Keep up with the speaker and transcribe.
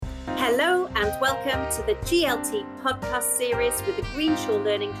Hello and welcome to the GLT podcast series with the Greenshaw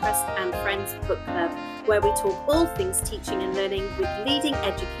Learning Trust and Friends Book Club, where we talk all things teaching and learning with leading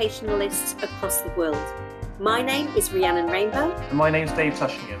educationalists across the world. My name is Rhiannon Rainbow. And my name's Dave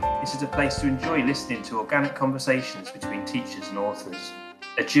Tushingham. This is a place to enjoy listening to organic conversations between teachers and authors,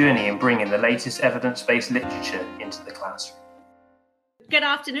 a journey in bringing the latest evidence-based literature into the classroom. Good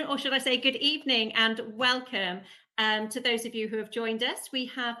afternoon, or should I say good evening, and welcome. To those of you who have joined us, we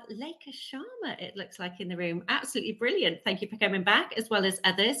have Lekha Sharma, it looks like, in the room. Absolutely brilliant. Thank you for coming back, as well as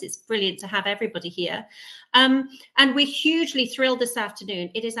others. It's brilliant to have everybody here. And we're hugely thrilled this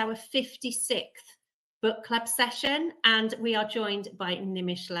afternoon. It is our 56th book club session, and we are joined by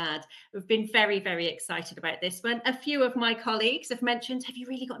Nimish Ladd. We've been very, very excited about this one. A few of my colleagues have mentioned, have you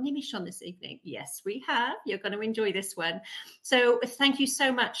really got Nimish on this evening? Yes, we have. You're going to enjoy this one. So thank you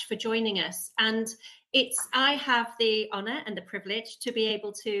so much for joining us. And I have the honour and the privilege to be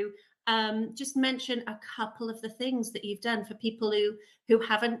able to just mention a couple of the things that you've done for people who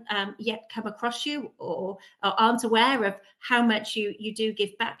haven't yet come across you or aren't aware of how much you do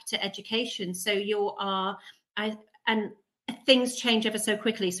give back to education. So and things change ever so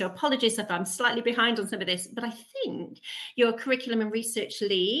quickly. So apologies if I'm slightly behind on some of this, but I think you're a curriculum and research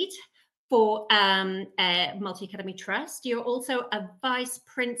lead for Multi-Academy Trust. You're also a vice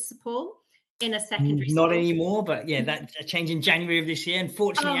principal in a secondary school. Not anymore, but yeah, that's a change in January of this year.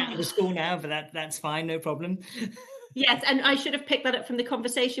 Unfortunately, out of the school now, but that's fine, no problem. Yes, and I should have picked that up from the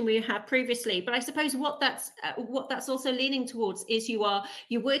conversation we had previously. But I suppose what that's also leaning towards is you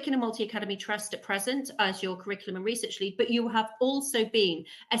work in a Multi-Academy Trust at present as your curriculum and research lead, but you have also been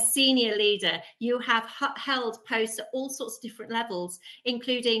a senior leader. You have held posts at all sorts of different levels,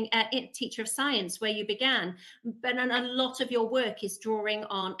 including teacher of science, where you began. But a lot of your work is drawing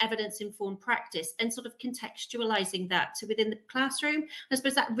on evidence-informed practice and sort of contextualizing that to within the classroom. I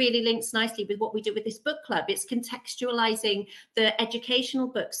suppose that really links nicely with what we do with this book club. It's contextualizing the educational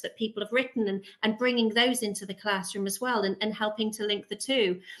books that people have written and bringing those into the classroom as well and helping to link the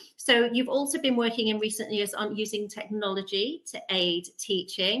two. So you've also been working in recent years on using technology to aid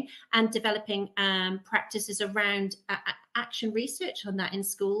teaching and developing practices around action research on that in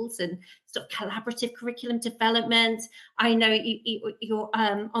schools and sort of collaborative curriculum development. I know you're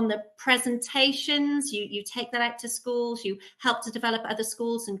on the presentations, you take that out to schools, you help to develop other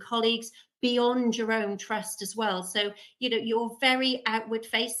schools and colleagues beyond your own trust as well. So, you're very outward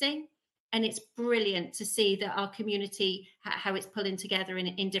facing, and it's brilliant to see that our community, how it's pulling together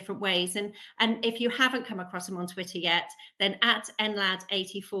in different ways. And if you haven't come across him on Twitter yet, then at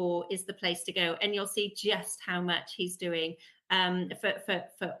nlad84 is the place to go. And you'll see just how much he's doing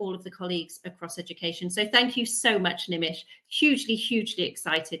for all of the colleagues across education. So thank you so much, Nimish. Hugely, hugely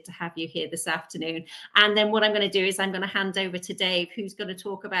excited to have you here this afternoon. And then what I'm going to do is I'm going to hand over to Dave, who's going to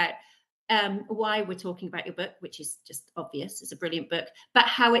talk about why we're talking about your book, which is just obvious. It's a brilliant book, but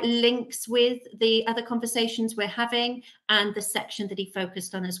how it links with the other conversations we're having and the section that he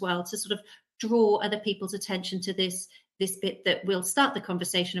focused on as well, to sort of draw other people's attention to this bit that we'll start the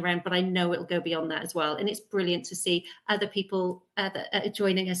conversation around, but I know it'll go beyond that as well. And it's brilliant to see other people that are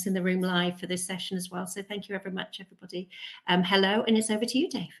joining us in the room live for this session as well. So thank you very much, everybody. Hello, and it's over to you,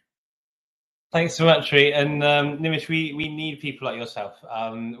 Dave. Thanks so much, Rhi. And Nimish, we need people like yourself.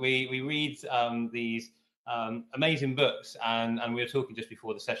 We read these amazing books, and we were talking just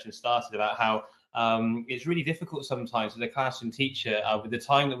before the session started about how it's really difficult sometimes as a classroom teacher with the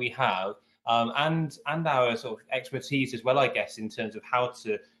time that we have and our sort of expertise as well, I guess, in terms of how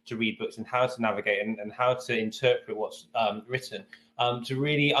to read books and how to navigate and how to interpret what's written, to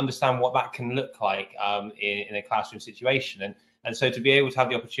really understand what that can look like in a classroom situation. And so to be able to have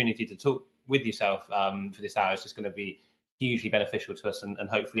the opportunity to talk with yourself for this hour is just going to be hugely beneficial to us and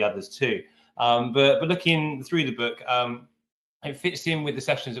hopefully others too. But looking through the book, it fits in with the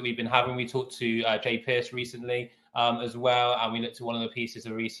sessions that we've been having. We talked to Jay Pearce recently as well, and we looked at one of the pieces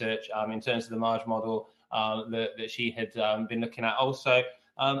of research in terms of the Marge model that she had been looking at also.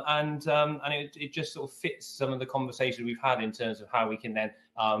 And it just sort of fits some of the conversations we've had in terms of how we can then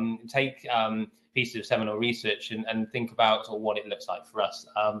take pieces of seminal research and think about sort of what it looks like for us.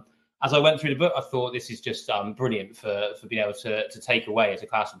 As I went through the book, I thought this is just brilliant for being able to take away as a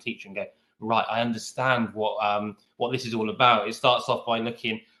classroom teacher and go, right, I understand what this is all about. It starts off by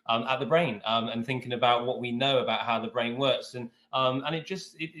looking at the brain and thinking about what we know about how the brain works. And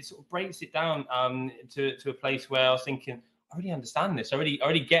it sort of breaks it down to a place where I was thinking, I already understand this. I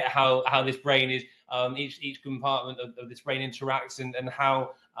already get how this brain is, each compartment of this brain interacts and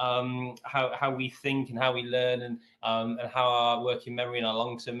how we think and how we learn and how our working memory and our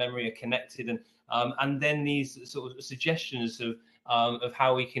long-term memory are connected. And then these sort of suggestions of of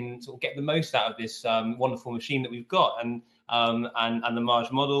how we can sort of get the most out of this wonderful machine that we've got. And the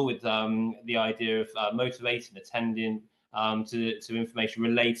Marge model with the idea of motivating, attending, to information,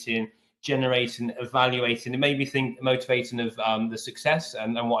 relating, generating, evaluating. It made me think motivating of the success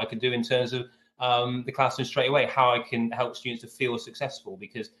and what I could do in terms of the classroom straight away, how I can help students to feel successful,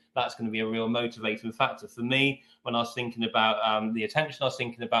 because that's going to be a real motivating factor for me. When I was thinking about the attention, I was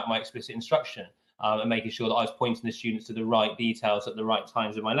thinking about my explicit instruction and making sure that I was pointing the students to the right details at the right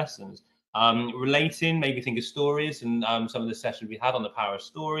times in my lessons. Relating, maybe think of stories, and some of the sessions we had on the power of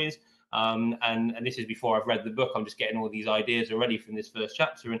stories. And this is before I've read the book. I'm just getting all these ideas already from this first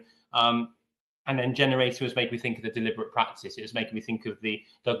chapter. And then generating was making me think of the deliberate practice. It was making me think of the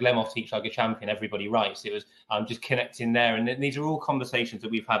Doug Lemhoff Teach Like a Champion, Everybody Writes. It was just connecting there. And these are all conversations that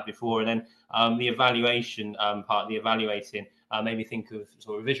we've had before. And then the evaluation part, the evaluating, made me think of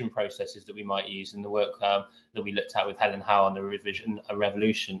sort of revision processes that we might use in the work that we looked at with Helen Howe on the revision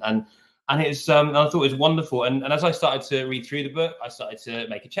revolution. And it's I thought it was wonderful. And as I started to read through the book, I started to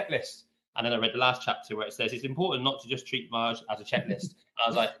make a checklist. And then I read the last chapter where it says it's important not to just treat Marge as a checklist. And I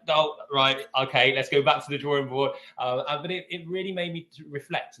was like, oh, right, okay, let's go back to the drawing board. But it really made me to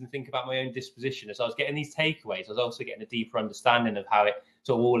reflect and think about my own disposition. As I was getting these takeaways, I was also getting a deeper understanding of how it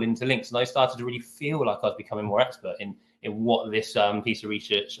sort of all interlinks. And I started to really feel like I was becoming more expert in what this piece of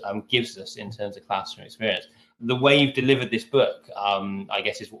research gives us in terms of classroom experience. The way you've delivered this book, I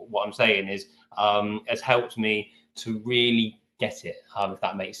guess is what I'm saying, is has helped me to really get it, if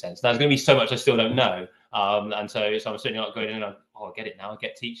that makes sense. Now, there's going to be so much I still don't know. And so I'm certainly not going in and I get it now, I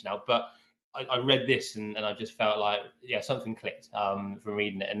get Teach now. But I read this and I just felt like, yeah, something clicked from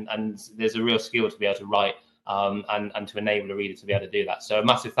reading it. And there's a real skill to be able to write and to enable a reader to be able to do that. So a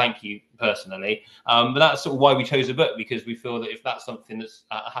massive thank you personally. But that's sort of why we chose the book, because we feel that if that's something that's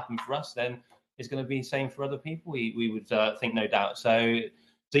happened for us, then it's going to be the same for other people. We would think, no doubt. So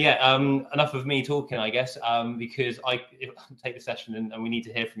yeah, enough of me talking, I guess, because I take the session and we need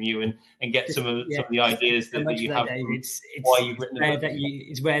to hear from you and get some of the ideas that you have. It's why you've written the book.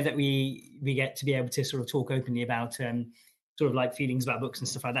 It's rare that we get to be able to sort of talk openly about sort of like feelings about books and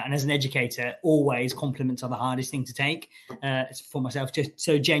stuff like that. And as an educator, always compliments are the hardest thing to take for myself. Just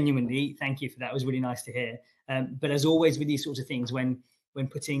so genuinely, thank you for that. It was really nice to hear. But as always with these sorts of things, when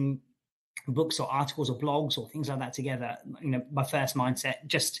putting books or articles or blogs or things like that together, my first mindset,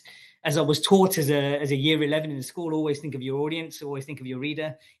 just as I was taught as a year 11 in the school, always think of your audience, always think of your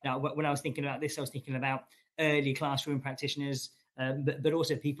reader. When I was thinking about this, I was thinking about early classroom practitioners, but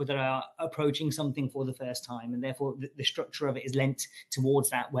also people that are approaching something for the first time, and therefore the structure of it is lent towards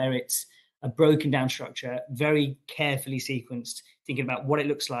that, where it's a broken down structure, very carefully sequenced, thinking about what it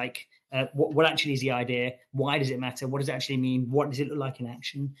looks like, what actually is the idea, why does it matter, what does it actually mean, what does it look like in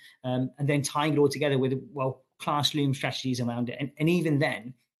action, and then tying it all together with, classroom strategies around it. And even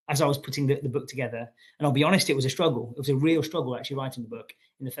then, as I was putting the book together, and I'll be honest, it was a struggle. It was a real struggle actually writing the book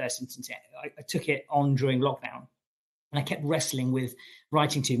in the first instance. I took it on during lockdown, and I kept wrestling with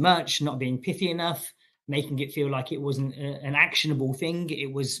writing too much, not being pithy enough, making it feel like it wasn't an actionable thing.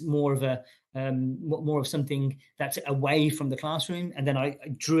 It was more of something that's away from the classroom. And then I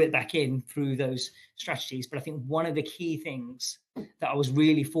drew it back in through those strategies. But I think one of the key things that I was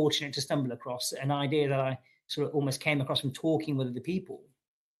really fortunate to stumble across, an idea that I sort of almost came across from talking with other people,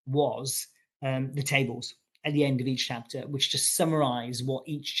 was the tables at the end of each chapter, which just summarize what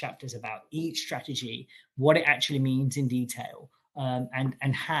each chapter is about, each strategy, what it actually means in detail,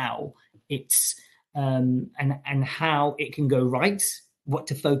 and how it's and how it can go right, what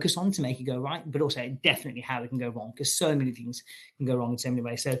to focus on to make it go right, but also definitely how it can go wrong, because so many things can go wrong in so many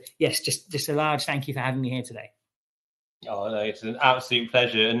ways. So yes, just a large thank you for having me here today. Oh no, it's an absolute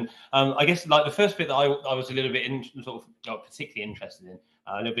pleasure. And I guess like the first bit that I was a little bit particularly interested in,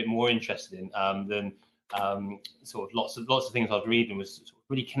 a little bit more interested in than sort of lots of things I was reading, was sort of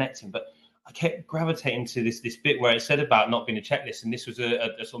really connecting. But I kept gravitating to this bit where it said about not being a checklist, and this was a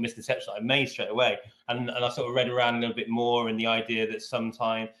sort of misconception I made straight away. And I sort of read around a little bit more, and the idea that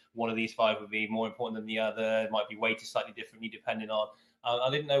sometimes one of these 5 would be more important than the other, it might be weighted slightly differently depending on. I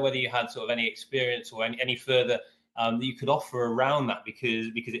didn't know whether you had sort of any experience or any further that you could offer around that, because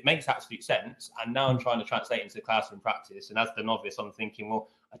it makes absolute sense. And now I'm trying to translate into classroom practice, and as the novice, I'm thinking, well,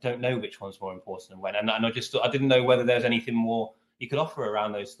 I don't know which one's more important and when, and I just thought I didn't know whether there's anything more you could offer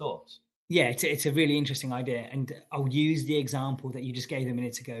around those thoughts. Yeah, it's a really interesting idea. And I'll use the example that you just gave a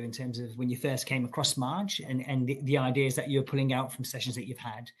minute ago in terms of when you first came across Marge and the ideas that you're pulling out from sessions that you've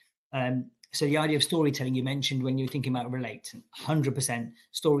had. So the idea of storytelling you mentioned when you're thinking about relate, 100%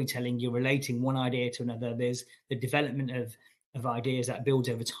 storytelling, you're relating one idea to another. There's the development of of ideas that builds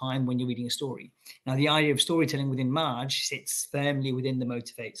over time when you're reading a story. Now, the idea of storytelling within Marge sits firmly within the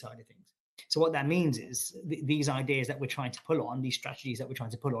Motivate side of things. So what that means is these ideas that we're trying to pull on, these strategies that we're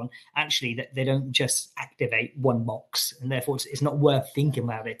trying to pull on, actually that they don't just activate one box, and therefore it's not worth thinking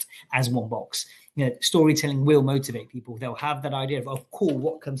about it as one box. Storytelling will motivate people. They'll have that idea of, oh, cool,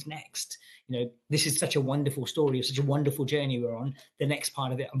 what comes next? This is such a wonderful story, such a wonderful journey we're on. The next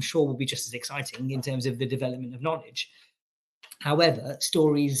part of it, I'm sure, will be just as exciting in terms of the development of knowledge. However,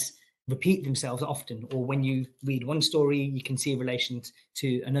 stories repeat themselves often, or when you read one story, you can see relations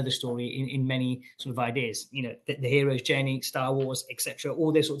to another story in many sort of ideas. The hero's journey, Star Wars, etc.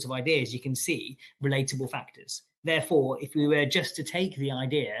 All those sorts of ideas, you can see relatable factors. Therefore, if we were just to take the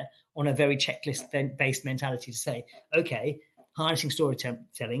idea on a very checklist-based mentality to say, okay, harnessing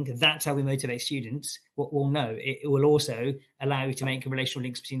storytelling, that's how we motivate students. Well, no, it will also allow you to make relational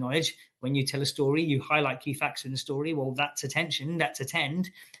links between knowledge. When you tell a story, you highlight key facts in the story. Well, that's attention, that's attend.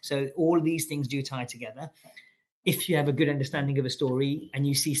 So all of these things do tie together. If you have a good understanding of a story and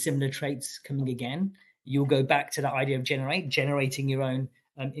you see similar traits coming again, you'll go back to that idea of generating your own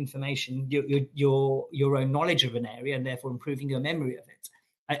information, your own knowledge of an area, and therefore improving your memory of it.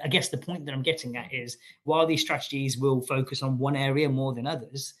 I guess the point that I'm getting at is, while these strategies will focus on one area more than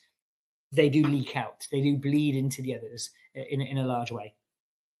others, they do leak out. They do bleed into the others in a large way.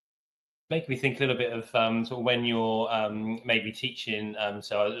 Making me think a little bit of sort of when you're maybe teaching.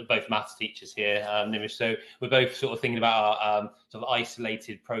 So both maths teachers here, Nimish. So we're both sort of thinking about our sort of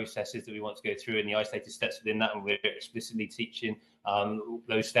isolated processes that we want to go through and the isolated steps within that, and we're explicitly teaching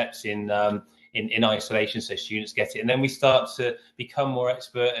those steps in isolation, so students get it. And then we start to become more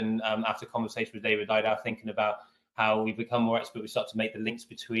expert. And after conversation with David Didow, thinking about how we become more expert, we start to make the links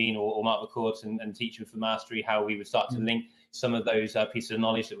between, or Mark McCourt and Teaching for Mastery, how we would start to link some of those pieces of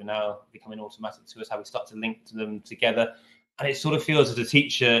knowledge that we're now becoming automatic to us, how we start to link to them together. And it sort of feels, as a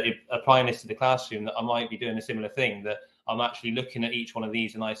teacher, applying this to the classroom, that I might be doing a similar thing, that I'm actually looking at each one of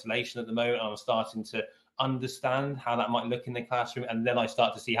these in isolation at the moment. I'm starting to understand how that might look in the classroom, and then I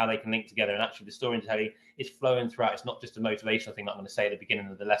start to see how they can link together. And actually the storytelling is flowing throughout. It's not just a motivational thing that I'm going to say at the beginning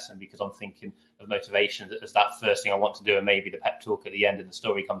of the lesson, because I'm thinking of motivation as that first thing I want to do, and maybe the pep talk at the end and the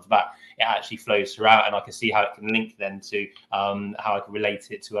story comes back. It actually flows throughout, and I can see how it can link then to how I can relate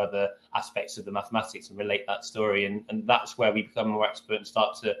it to other aspects of the mathematics and relate that story, and that's where we become more expert and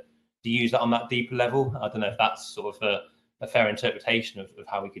start to use that on that deeper level. I don't know if that's sort of a fair interpretation of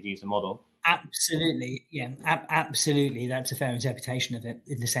how we could use the model. Absolutely, yeah, absolutely. That's a fair interpretation of it,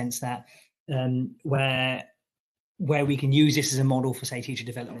 in the sense that where we can use this as a model for, say, teacher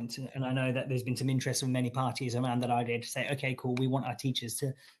development. And I know that there's been some interest from many parties around that idea to say, okay, cool, we want our teachers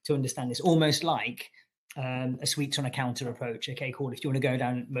to understand this, almost like a sweets on a counter approach. Okay, cool, if you want to go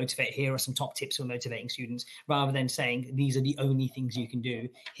down and motivate, here are some top tips for motivating students, rather than saying these are the only things you can do,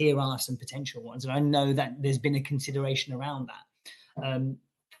 here are some potential ones. And I know that there's been a consideration around that.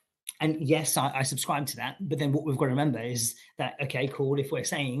 And yes, I subscribe to that. But then what we've got to remember is that, okay, cool, if we're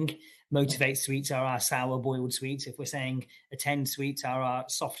saying motivate sweets are our sour boiled sweets, if we're saying attend sweets are our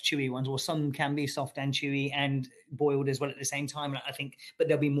soft, chewy ones, or some can be soft and chewy and boiled as well at the same time, I think, but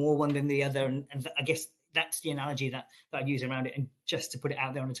there'll be more one than the other. And I guess that's the analogy that I'd use around it. And just to put it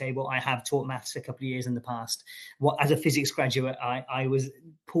out there on the table, I have taught maths a couple of years in the past. As a physics graduate, I was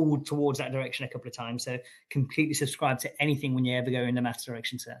pulled towards that direction a couple of times. So completely subscribe to anything when you ever go in the maths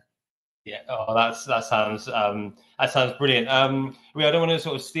direction, sir. Yeah, that sounds brilliant. I don't want to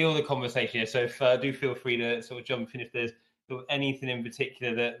sort of steal the conversation here, so do feel free to sort of jump in if there's sort of anything in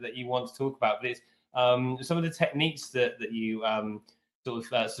particular that you want to talk about. But it's some of the techniques that you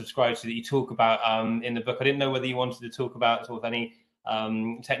sort of subscribe to, that you talk about in the book. I didn't know whether you wanted to talk about sort of any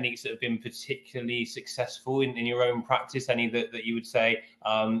techniques that have been particularly successful in your own practice, any that you would say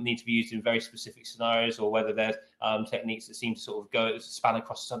need to be used in very specific scenarios, or whether there's techniques that seem to sort of span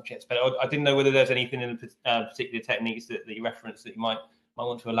across subjects. But I didn't know whether there's anything in particular techniques that you referenced that you might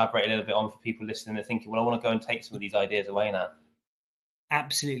want to elaborate a little bit on for people listening and thinking, well, I want to go and take some of these ideas away now.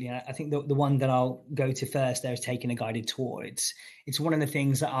 Absolutely. I think the one that I'll go to first there is taking a guided tour. It's one of the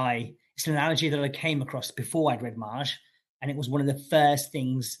things that it's an analogy that I came across before I'd read Marge. And it was one of the first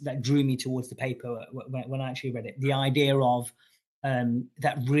things that drew me towards the paper when I actually read it. The idea of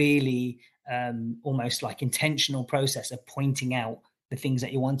that really almost like intentional process of pointing out the things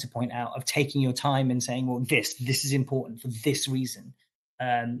that you want to point out, of taking your time and saying, well, this is important for this reason,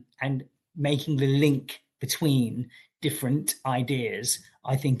 and making the link between different ideas,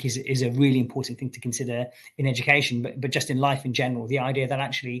 I think is a really important thing to consider in education, but just in life in general. The idea that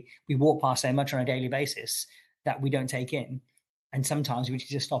actually we walk past so much on a daily basis that we don't take in. And sometimes we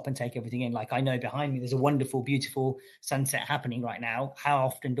just stop and take everything in. Like, I know behind me, there's a wonderful, beautiful sunset happening right now. How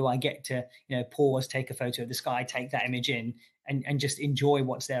often do I get to, pause, take a photo of the sky, take that image in, and just enjoy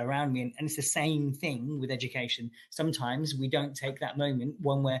what's there around me? And it's the same thing with education. Sometimes we don't take that moment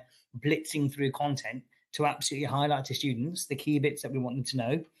when we're blitzing through content to absolutely highlight to students the key bits that we want them to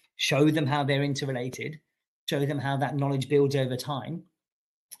know, show them how they're interrelated, show them how that knowledge builds over time,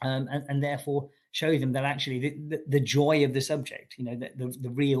 and therefore show them that actually the joy of the subject,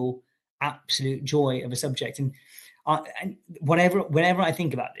 the real absolute joy of a subject. And whenever I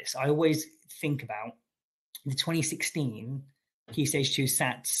think about this, I always think about the 2016 Key Stage 2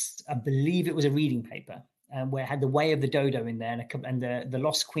 SATs. I believe it was a reading paper where it had The Way of the Dodo in there, and the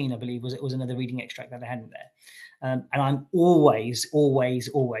Lost Queen, I believe, was another reading extract that I had in there. And I'm always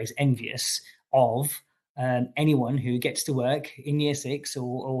envious of anyone who gets to work in year 6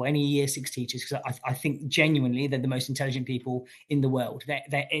 or any year 6 teachers, because I think genuinely they're the most intelligent people in the world.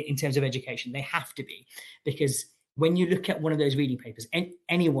 They're in terms of education, they have to be, because when you look at one of those reading papers,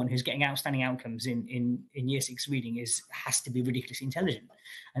 anyone who's getting outstanding outcomes in year 6 reading has to be ridiculously intelligent.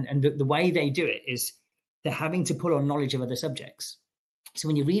 And the way they do it is they're having to pull on knowledge of other subjects. So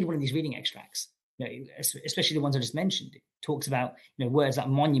when you read one of these reading extracts, especially the ones I just mentioned, it talks about words like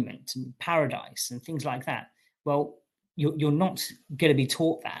monument and paradise and things like that. Well, you're not going to be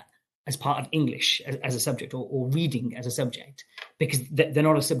taught that as part of English as a subject, or reading as a subject, because they're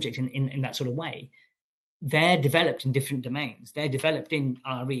not a subject in that sort of way. They're developed in different domains. They're developed in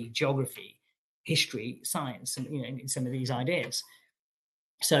RE, geography, history, science, and in some of these ideas.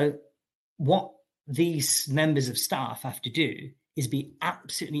 So what these members of staff have to do is be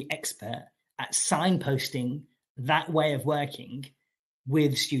absolutely expert at signposting that way of working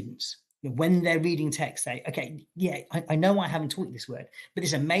with students. When they're reading text, say, okay, yeah, I know I haven't taught you this word, but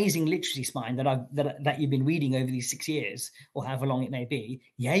this amazing literacy spine that you've been reading over these 6 years, or however long it may be,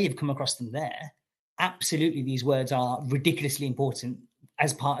 yeah, you've come across them there. Absolutely, these words are ridiculously important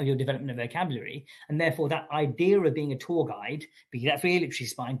as part of your development of vocabulary. And therefore, that idea of being a tour guide, be that for your literacy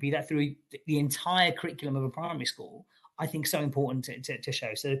spine, be that through the entire curriculum of a primary school, I think so important to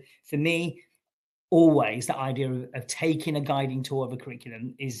show. So for me, always the idea of taking a guiding tour of a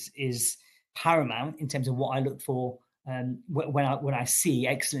curriculum is paramount in terms of what I look for. When I see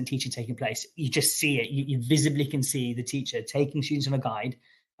excellent teaching taking place, you just see it. You visibly can see the teacher taking students on a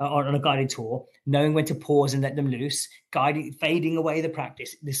guided tour, knowing when to pause and let them loose, fading away the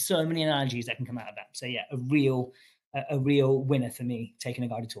practice. There's so many analogies that can come out of that. So yeah, a real winner for me, taking a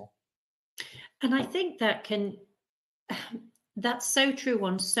guided tour. And I think that's so true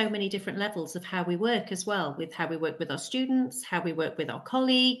on so many different levels of how we work as well, with how we work with our students, how we work with our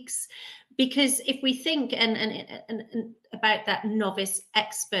colleagues. Because if we think and about that novice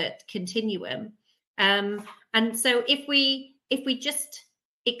expert continuum, and so if we just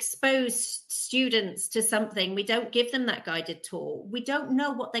expose students to something, we don't give them that guided tour, we don't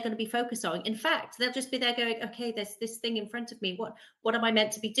know what they're going to be focused on. In fact, they'll just be there going, okay, there's this thing in front of me, what am I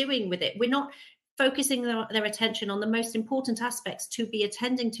meant to be doing with it? We're not focusing their attention on the most important aspects to be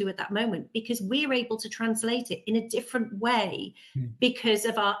attending to at that moment, because we're able to translate it in a different way because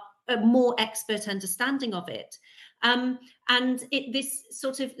of a more expert understanding of it. And this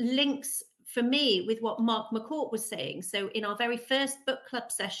sort of links for me with what Mark McCourt was saying. So in our very first book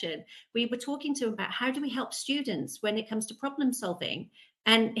club session, we were talking to him about how do we help students when it comes to problem solving.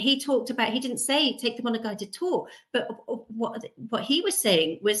 And he talked about, he didn't say take them on a guided tour, but what he was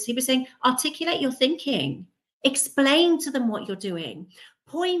saying was, articulate your thinking, explain to them what you're doing,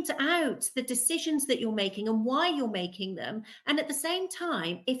 point out the decisions that you're making and why you're making them. And at the same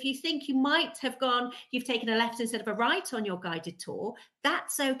time, if you think you might have you've taken a left instead of a right on your guided tour,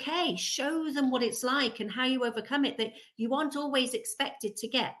 that's okay. Show them what it's like and how you overcome it, that you aren't always expected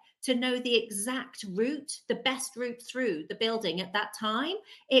to know the exact route, the best route through the building at that time.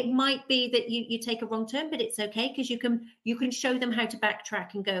 It might be that you take a wrong turn, but it's okay, because you can show them how to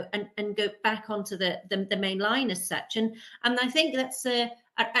backtrack and go back onto the main line as such. And I think that's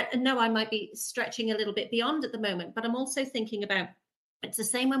I know I might be stretching a little bit beyond at the moment, but I'm also thinking about, it's the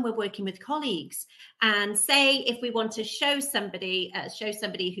same when we're working with colleagues. And say if we want to show somebody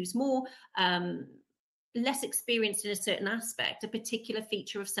who's more less experienced in a certain aspect, a particular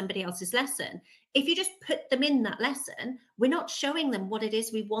feature of somebody else's lesson, if you just put them in that lesson, we're not showing them what it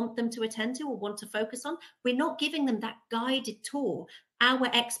is we want them to attend to or want to focus on. We're not giving them that guided tour, our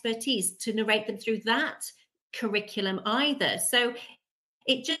expertise to narrate them through that curriculum either. So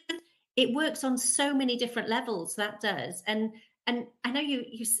it works on so many different levels, that does. And and I know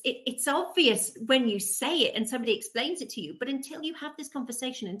it's obvious when you say it and somebody explains it to you, but until you have this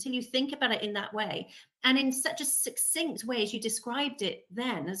conversation, until you think about it in that way, and in such a succinct way as you described it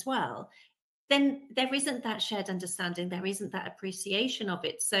then as well, then there isn't that shared understanding, there isn't that appreciation of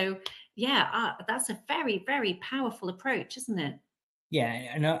it. So yeah, that's a very, very powerful approach, isn't it? Yeah,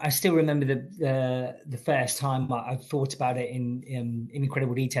 and I still remember the first time I thought about it in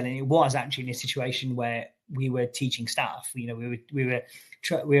incredible detail, and it was actually in a situation where we were teaching staff. You know,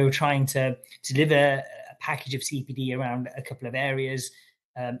 we were trying to deliver a package of CPD around a couple of areas.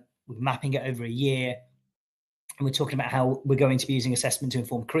 We're mapping it over a year, and we're talking about how we're going to be using assessment to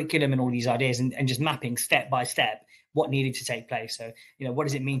inform curriculum and all these ideas, and just mapping step by step what needed to take place. So, you know, what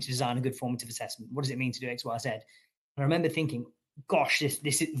does it mean to design a good formative assessment? What does it mean to do X, Y, Z? I remember thinking, gosh,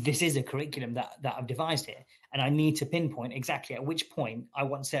 this is a curriculum that I've devised here, and I need to pinpoint exactly at which point I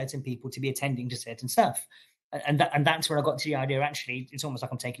want certain people to be attending to certain stuff, and that's where I got to the idea. Actually, it's almost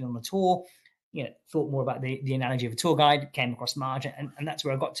like I'm taking on a tour. You know, thought more about the analogy of a tour guide, came across Marge, and that's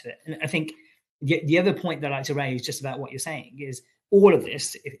where I got to it. And I think the other point that I like to raise, just about what you're saying, is all of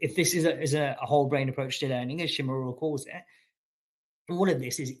this. If this is a whole brain approach to learning, as Shimura calls it, all of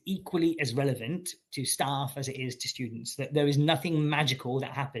this is equally as relevant to staff as it is to students. That there is nothing magical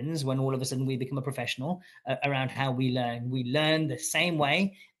that happens when all of a sudden we become a professional around how we learn. We learn the same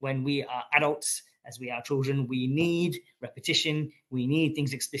way when we are adults as we are children. We need repetition. We need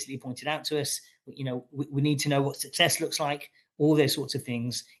things explicitly pointed out to us. You know, we need to know what success looks like, all those sorts of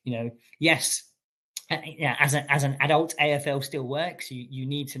things. You know, yes, yeah, as an adult, AFL still works. You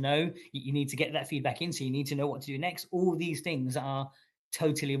need to know, you need to get that feedback in, so you need to know what to do next. All these things are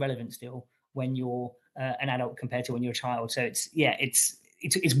totally relevant still when you're an adult compared to when you're a child. So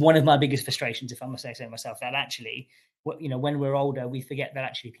it's one of my biggest frustrations, if I must say so myself, that actually, you know, when we're older, we forget that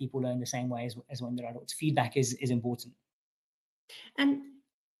actually people learn the same way as when they're adults. Feedback is important. And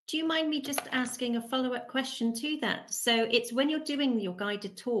do you mind me just asking a follow-up question to that? So it's when you're doing your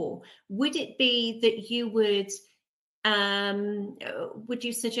guided tour, would it be that you would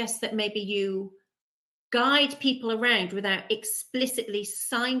you suggest that maybe you guide people around without explicitly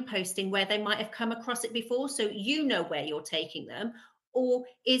signposting where they might have come across it before, so you know where you're taking them? Or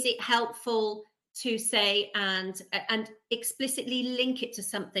is it helpful to say and explicitly link it to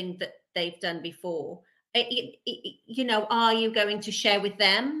something that they've done before? You know, are you going to share with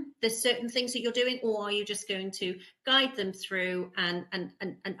them the certain things that you're doing, or are you just going to guide them through and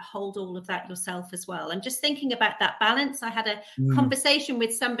hold all of that yourself as well? I'm just thinking about that balance. I had a conversation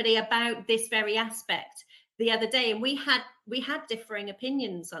with somebody about this very aspect the other day, and we had differing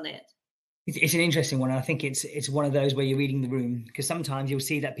opinions on it. It's an interesting one. I think it's one of those where you're reading the room, because sometimes you'll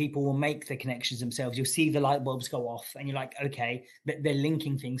see that people will make the connections themselves. You'll see the light bulbs go off and you're like, okay, they're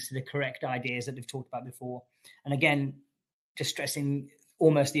linking things to the correct ideas that they've talked about before. And again, just stressing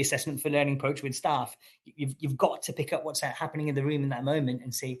almost the assessment for learning approach with staff. You've got to pick up what's happening in the room in that moment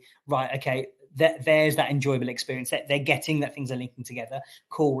and see, right, okay, there's that enjoyable experience. They're getting that things are linking together.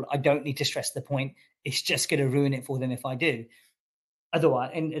 Cool. I don't need to stress the point. It's just going to ruin it for them if I do.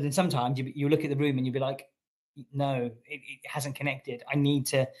 Otherwise, and then sometimes you look at the room and you'll be like, no, it hasn't connected. I need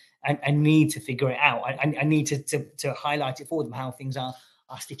to figure it out. I need to highlight it for them, how things are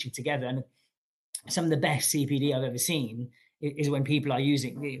stitching together. And some of the best CPD I've ever seen is when people are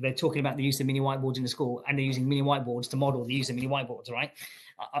they're talking about the use of mini whiteboards in the school, and they're using mini whiteboards to model the use of mini whiteboards, right?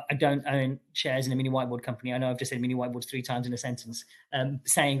 I don't own shares in a mini whiteboard company. I know I've just said mini whiteboards 3 times in a sentence,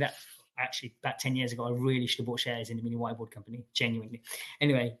 saying that actually about 10 years ago, I really should have bought shares in a mini whiteboard company, genuinely.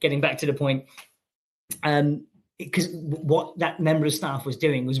 Anyway, getting back to the point, because what that member of staff was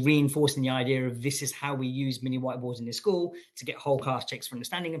doing was reinforcing the idea of this is how we use mini whiteboards in the school to get whole class checks for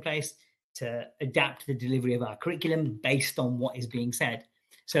understanding in place, to adapt the delivery of our curriculum based on what is being said.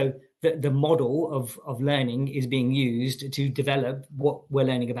 So the model of learning is being used to develop what we're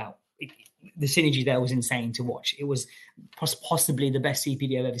learning about. The synergy there was insane to watch. It was possibly the best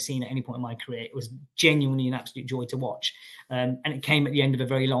CPD I've ever seen at any point in my career. It was genuinely an absolute joy to watch. And it came at the end of a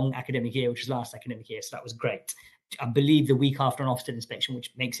very long academic year, which was last academic year. So that was great. I believe the week after an Ofsted inspection,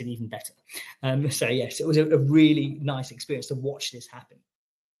 which makes it even better. So yes, it was a really nice experience to watch this happen.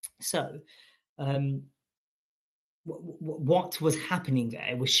 So what was happening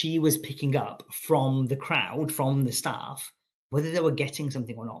there was she was picking up from the crowd, from the staff, whether they were getting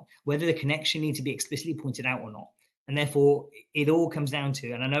something or not, whether the connection needs to be explicitly pointed out or not. And therefore, it all comes down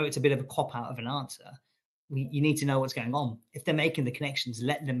to, and I know it's a bit of a cop-out of an answer, you need to know what's going on. If they're making the connections,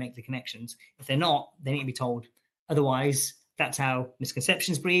 let them make the connections. If they're not, they need to be told. Otherwise, that's how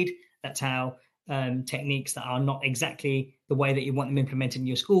misconceptions breed. That's how techniques that are not exactly the way that you want them implemented in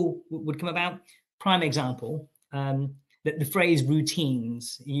your school would come about. Prime example, the phrase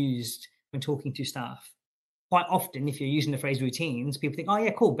routines used when talking to staff. Quite often, if you're using the phrase routines, people think, oh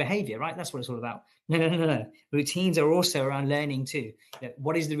yeah, cool, behavior, right? That's what it's all about. No. Routines are also around learning too.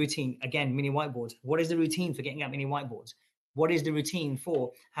 What is the routine? Again, mini whiteboards. What is the routine for getting out mini whiteboards? What is the routine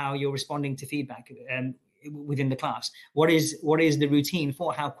for how you're responding to feedback within the class? What is the routine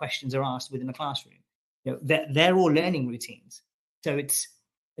for how questions are asked within the classroom? They're all learning routines. So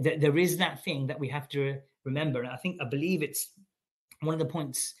there is that thing that we have to remember. And I believe it's one of the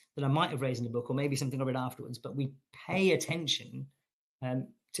points that I might have raised in the book, or maybe something I read afterwards, but we pay attention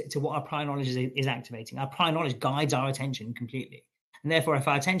to what our prior knowledge is activating. Our prior knowledge guides our attention completely. And therefore, if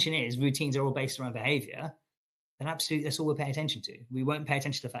our attention is routines are all based around behavior, then absolutely that's all we'll pay attention to. We won't pay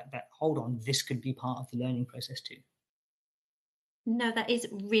attention to the fact that, hold on, this could be part of the learning process too. No, that is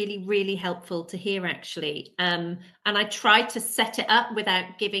really, really helpful to hear, actually. And I tried to set it up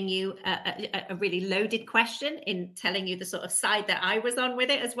without giving you a really loaded question, in telling you the sort of side that I was on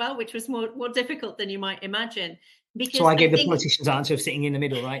with it as well, which was more difficult than you might imagine. Because so I gave the politician's answer of sitting in the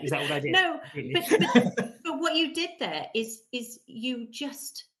middle, right? Is that what I did? No, but what you did there is you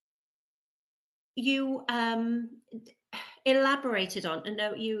elaborated on, and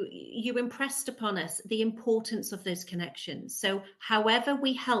you impressed upon us the importance of those connections. So however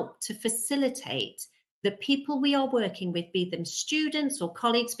we help to facilitate the people we are working with, be them students or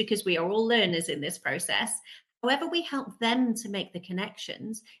colleagues, because we are all learners in this process, however we help them to make the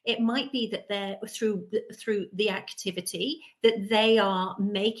connections, it might be that they're through the activity that they are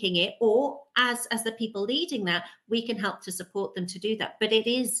making it, or as the people leading that, we can help to support them to do that. But it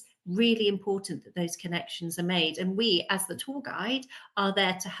is really important that those connections are made, and we as the tour guide are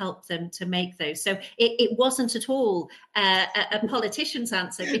there to help them to make those. So it wasn't at all a politician's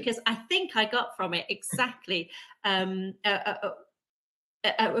answer, because I think I got from it exactly a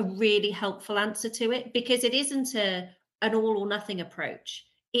really helpful answer to it, because it isn't an all or nothing approach.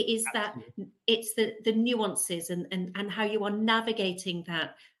 It is Absolutely. That it's the nuances and how you are navigating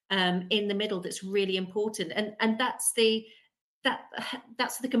that in the middle that's really important, and that's the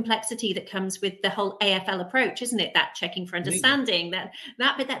complexity that comes with the whole AFL approach, isn't it? That checking for understanding,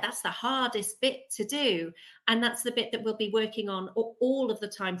 that's the hardest bit to do, and that's the bit that we'll be working on all of the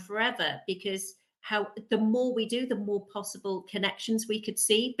time forever, because the more we do, the more possible connections we could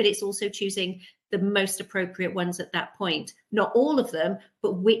see, but it's also choosing the most appropriate ones at that point. Not all of them,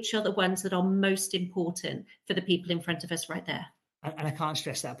 but which are the ones that are most important for the people in front of us right there. And I can't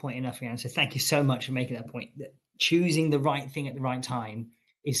stress that point enough, Rhiannon. So thank you so much for making that point. That choosing the right thing at the right time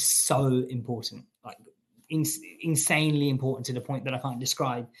is so important, like insanely important, to the point that I can't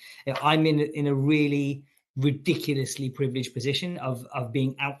describe. I'm in a really ridiculously privileged position of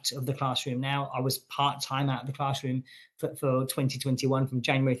being out of the classroom now. I was part-time out of the classroom for 2021, from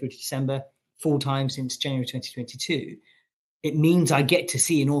January through to December, full-time since January 2022. It means I get to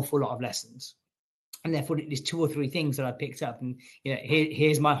see an awful lot of lessons. And therefore, there's 2 or 3 things that I picked up. And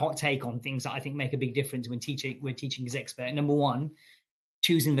here's my hot take on things that I think make a big difference when we're teaching as expert. Number 1,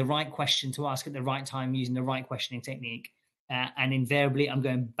 choosing the right question to ask at the right time, using the right questioning technique. And invariably, I'm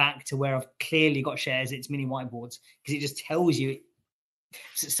going back to where I've clearly got shares. It's mini whiteboards, because it just tells you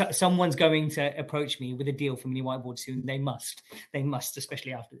someone's going to approach me with a deal for mini whiteboards soon. They must,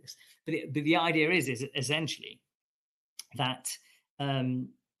 especially after this. But the idea is essentially that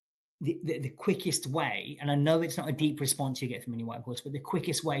the quickest way, and I know it's not a deep response you get from mini whiteboards, but the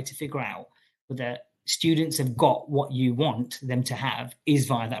quickest way to figure out whether students have got what you want them to have is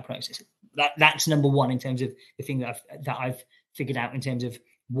via that process. That's number 1 in terms of the thing that I've figured out in terms of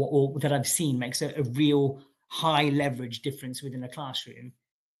that I've seen makes a real high leverage difference within a classroom.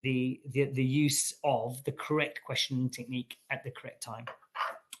 The use of the correct questioning technique at the correct time.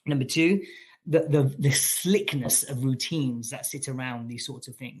 Number 2, the slickness of routines that sit around these sorts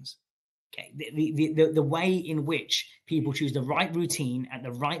of things. Okay, the way in which people choose the right routine at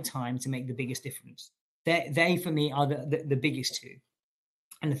the right time to make the biggest difference. They for me are the biggest 2.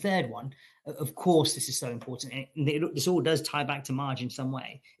 And the third one, of course, this is so important, and this all does tie back to Marge in some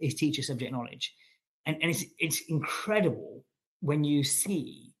way, is teacher subject knowledge. And it's incredible when you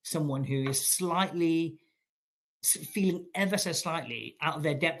see someone who is feeling ever so slightly out of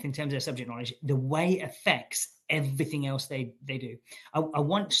their depth in terms of their subject knowledge, the way it affects everything else they do. I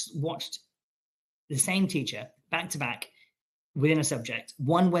once watched the same teacher back to back within a subject,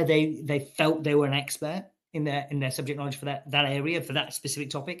 one where they felt they were an expert in their subject knowledge for that area, for that specific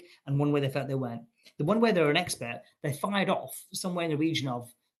topic, and one where they felt they weren't. The one where they were an expert, they fired off somewhere in the region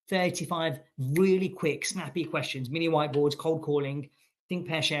of 35 really quick, snappy questions, mini whiteboards, cold calling, think,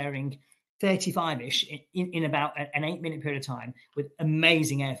 pair sharing, 35-ish in about an 8-minute period of time, with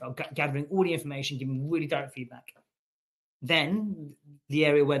amazing AFL, gathering all the information, giving really direct feedback. Then the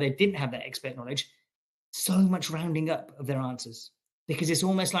area where they didn't have that expert knowledge, so much rounding up of their answers, because it's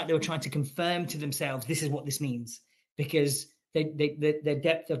almost like they were trying to confirm to themselves, this is what this means, because their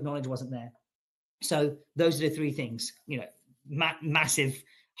depth of knowledge wasn't there. So those are the three things, massive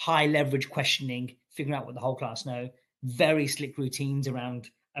high leverage questioning, figuring out what the whole class know, very slick routines around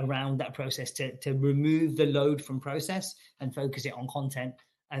that process to remove the load from process and focus it on content.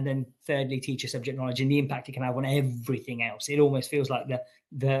 And then thirdly, teacher subject knowledge and the impact it can have on everything else. It almost feels like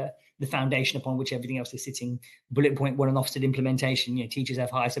the foundation upon which everything else is sitting. Bullet point 1 on Ofsted implementation, teachers have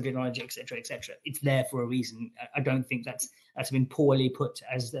high subject knowledge, etc., etc. It's there for a reason. I don't think that's been poorly put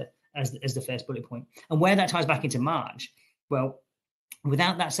as the first bullet point. And where that ties back into Marge, well,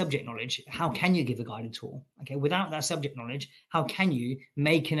 without that subject knowledge, how can you give a guided tour? Okay, without that subject knowledge, how can you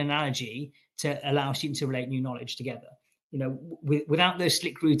make an analogy to allow students to relate new knowledge together? Without those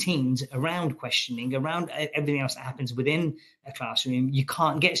slick routines around questioning, around everything else that happens within a classroom, you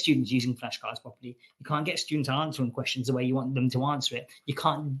can't get students using flashcards properly. You can't get students answering questions the way you want them to answer it. You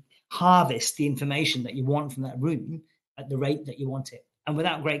can't harvest the information that you want from that room at the rate that you want it. And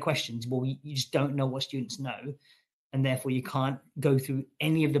without great questions, well, you just don't know what students know. And therefore, you can't go through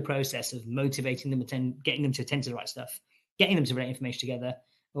any of the process of motivating them, getting them to attend to the right stuff, getting them to relate information together,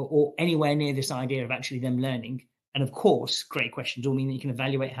 or anywhere near this idea of actually them learning. And of course, great questions all mean that you can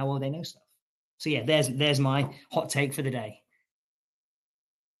evaluate how well they know stuff. So yeah, there's my hot take for the day.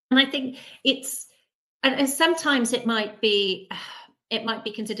 And I think and sometimes it might be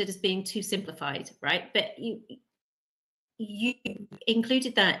considered as being too simplified, right? But you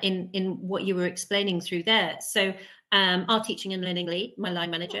included that in what you were explaining through there. So our teaching and learning lead, my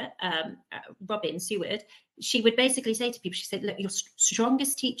line manager, Robin Seward, she would basically say to people, she said, look, your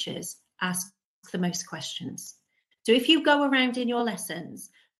strongest teachers ask the most questions. So if you go around in your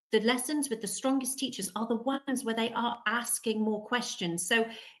lessons, the lessons with the strongest teachers are the ones where they are asking more questions. So,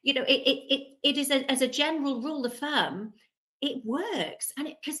 it is as a general rule of thumb, it works. And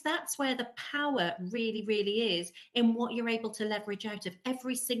because that's where the power really, really is in what you're able to leverage out of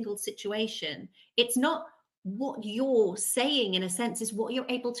every single situation. It's not what you're saying, in a sense, is what you're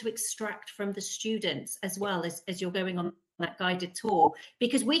able to extract from the students as well as you're going on that guided tour,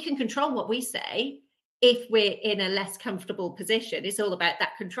 because we can control what we say. If we're in a less comfortable position, it's all about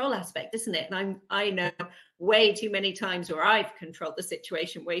that control aspect, isn't it? And I know way too many times where I've controlled the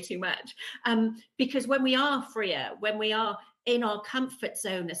situation way too much. Because when we are freer, when we are in our comfort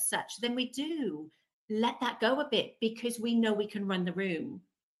zone as such, then we do let that go a bit, because we know we can run the room.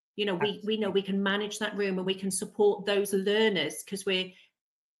 We know we can manage that room, and we can support those learners, because we're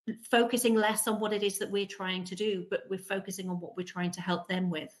focusing less on what it is that we're trying to do, but we're focusing on what we're trying to help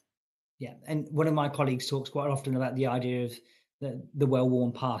them with. Yeah, and one of my colleagues talks quite often about the idea of the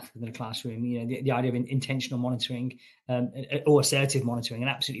well-worn path within a classroom. The idea of intentional monitoring or assertive monitoring,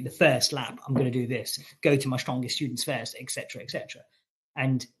 and absolutely the first lap, I'm going to do this, go to my strongest students first, etc., etc.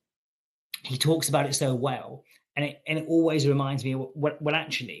 And he talks about it so well, and it always reminds me, well,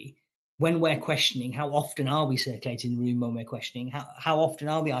 actually, when we're questioning, how often are we circulating the room when we're questioning? How often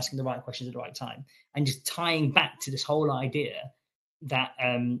are we asking the right questions at the right time? And just tying back to this whole idea that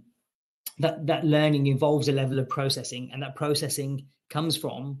that learning involves a level of processing, and that processing comes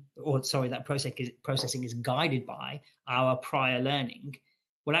from, that processing is guided by our prior learning.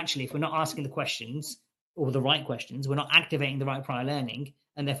 Well, actually, if we're not asking the questions or the right questions, we're not activating the right prior learning,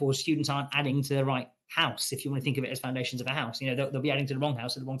 and therefore students aren't adding to the right house. If you want to think of it as foundations of a house, they'll be adding to the wrong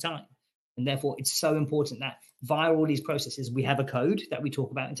house at the wrong time. And therefore, it's so important that via all these processes, we have a code that we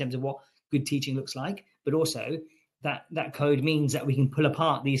talk about in terms of what good teaching looks like, but also that code means that we can pull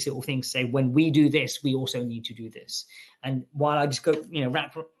apart these little things, say, when we do this, we also need to do this. And while I just go,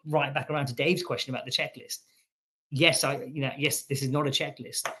 wrap right back around to Dave's question about the checklist, yes, this is not a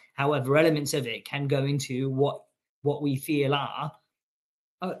checklist. However, elements of it can go into what we feel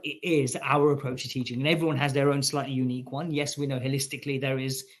it is our approach to teaching, and everyone has their own slightly unique one. Yes, we know holistically there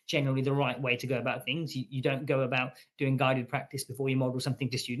is generally the right way to go about things. You don't go about doing guided practice before you model something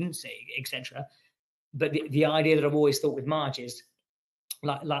to students, etc. But the idea that I've always thought with Marge is,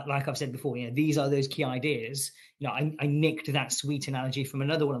 like I've said before, these are those key ideas. I nicked that sweet analogy from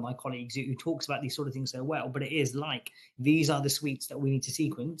another one of my colleagues who talks about these sort of things so well. But it is like, these are the sweets that we need to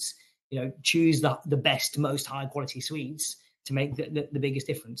sequence. Choose the best, most high quality sweets to make the biggest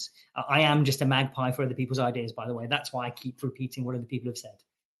difference. I am just a magpie for other people's ideas, by the way. That's why I keep repeating what other people have said.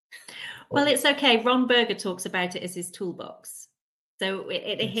 Well, it's okay. Ron Berger talks about it as his toolbox. So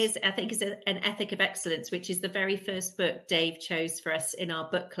I think it's an Ethic of Excellence, which is the very first book Dave chose for us in our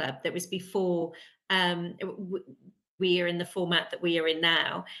book club. That was before we are in the format that we are in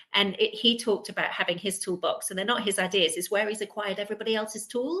now. And he talked about having his toolbox, and they're not his ideas, it's where he's acquired everybody else's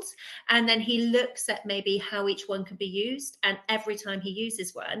tools. And then he looks at maybe how each one can be used. And every time he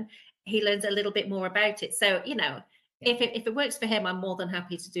uses one, he learns a little bit more about it. So, you know, if it works for him, I'm more than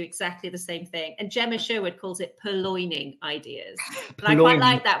happy to do exactly the same thing. And Gemma Sherwood calls it purloining ideas. And I quite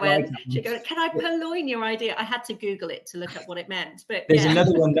like that word. She goes, can I purloin your idea? I had to Google it to look up what it meant. But there's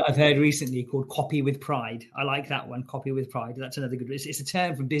another one that I've heard recently called copy with pride. I like that one, copy with pride. That's another good. It's a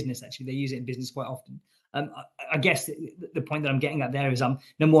term from business, actually. They use it in business quite often. I guess the point that I'm getting at there is,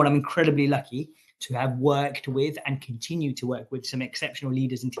 number one, I'm incredibly lucky to have worked with and continue to work with some exceptional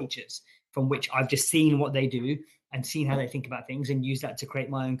leaders and teachers from which I've just seen what they do and seen how they think about things and use that to create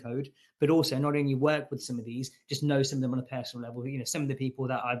my own code. But also not only work with some of these, just know some of them on a personal level. You know, some of the people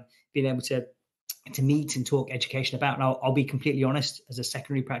that I've been able to meet and talk education about. And I'll be completely honest, as a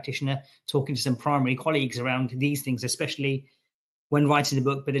secondary practitioner, talking to some primary colleagues around these things, especially when writing the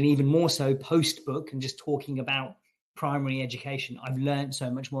book, but then even more so post-book and just talking about primary education. I've learned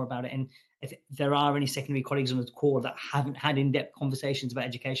so much more about it. And if there are any secondary colleagues on the call that haven't had in-depth conversations about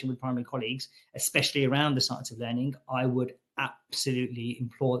education with primary colleagues, especially around the science of learning, I would absolutely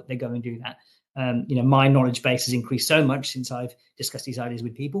implore that they go and do that. You know, my knowledge base has increased so much since I've discussed these ideas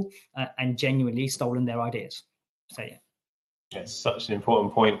with people and genuinely stolen their ideas. So, yeah. It's such an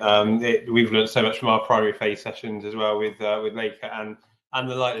important point. We've learned so much from our primary phase sessions as well with Leica and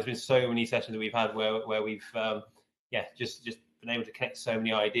the like. There's been so many sessions that we've had where we've just been able to connect so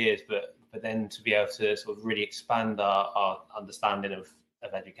many ideas, but then to be able to sort of really expand our understanding of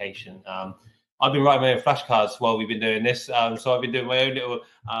education. I've been writing my own flashcards while we've been doing this, so I've been doing my own little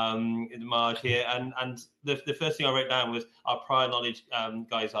marge here. And the first thing I wrote down was our prior knowledge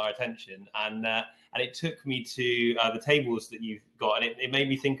guides our attention, and it took me to the tables that you've got, and it made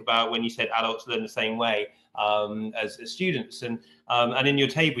me think about when you said adults learn the same way as students, and in your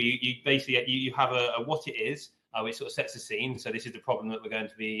table you basically you have a what it is, which sort of sets the scene. So this is the problem that we're going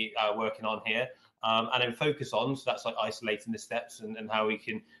to be working on here. And then focus on, so that's like isolating the steps and how we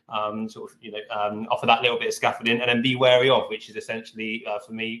can sort of, offer that little bit of scaffolding, and then be wary of, which is essentially,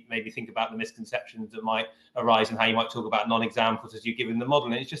 for me, maybe think about the misconceptions that might arise and how you might talk about non-examples as you're giving the model.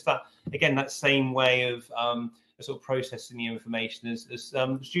 And it's just that, again, that same way of sort of processing the information as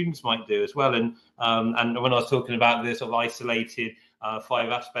students might do as well. And when I was talking about the sort of isolated 5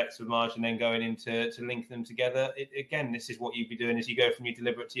 aspects of margin, then going into to link them together, again, this is what you'd be doing as you go from your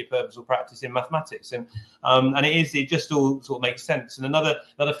deliberate to your purposeful practice in mathematics, and it just all sort of makes sense. And another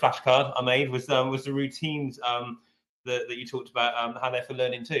flashcard I made was the routines that you talked about, how they're for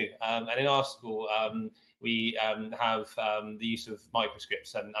learning too. And in our school, we have the use of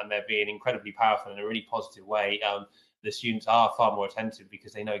microscripts, and they're being incredibly powerful in a really positive way. The students are far more attentive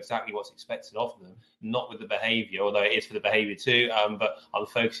because they know exactly what's expected of them, not with the behaviour, although it is for the behaviour too, but I'm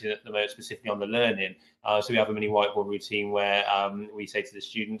focusing at the moment specifically on the learning. So we have a mini whiteboard routine where we say to the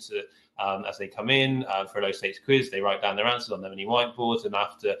students that as they come in for a low stakes quiz, they write down their answers on their mini whiteboards, and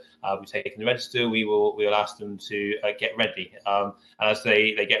after we've taken the register, we'll ask them to get ready. And as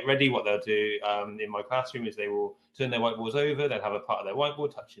they get ready, what they'll do in my classroom is they will turn their whiteboards over, they'll have a part of their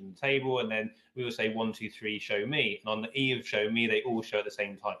whiteboard touching the table, and then we will say 1, 2, 3, show me. And on the E of show me, they all show at the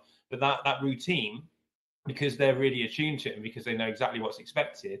same time. But that routine, because they're really attuned to it and because they know exactly what's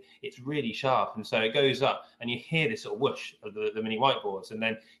expected, it's really sharp. And so it goes up and you hear this sort of whoosh of the mini whiteboards, and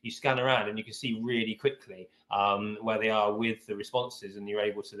then you scan around and you can see really quickly where they are with the responses, and you're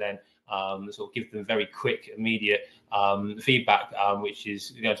able to then sort of give them very quick, immediate feedback, which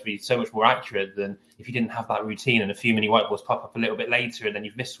is going to be so much more accurate than if you didn't have that routine and a few mini whiteboards pop up a little bit later and then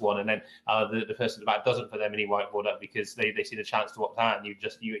you've missed one, and then the person at the back doesn't put their mini whiteboard up because they see the chance to opt out, and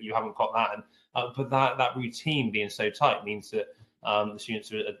you haven't got that. And but that routine being so tight means that the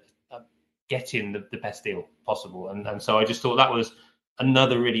students are getting the best deal possible. And so I just thought that was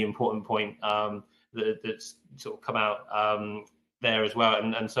another really important point that's sort of come out there as well.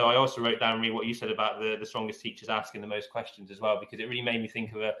 And so I also wrote down really what you said about the strongest teachers asking the most questions as well, because it really made me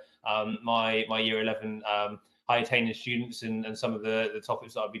think of my year 11 high attaining students and some of the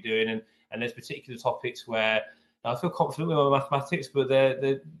topics that I'll be doing. And there's particular topics where I feel confident with my mathematics, but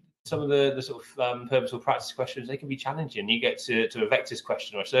some of the sort of purposeful practice questions, they can be challenging. You get to a vectors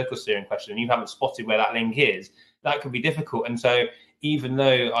question or a circle steering question and you haven't spotted where that link is. That can be difficult. And so even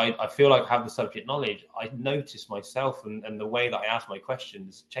though I feel like I have the subject knowledge, I notice myself and the way that I ask my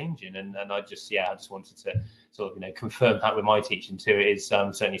questions changing. And I just wanted to sort of, confirm that with my teaching too. It is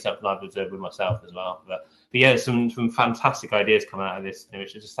certainly something I've observed with myself as well. But yeah, some fantastic ideas coming out of this.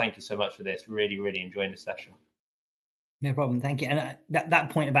 Richard, just thank you so much for this. Really, really enjoying this session. No problem, thank you. And that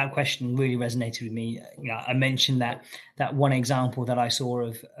point about questioning really resonated with me. I mentioned that one example that I saw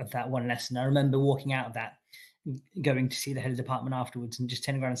of that one lesson. I remember walking out of that, going to see the head of department afterwards, and just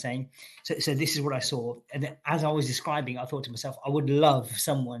turning around and saying, "So this is what I saw." And as I was describing, I thought to myself, I would love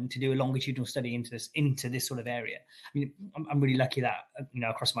someone to do a longitudinal study into this sort of area. I mean, I'm really lucky that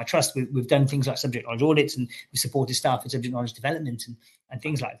across my trust we've done things like subject knowledge audits, and we've supported staff in subject knowledge development and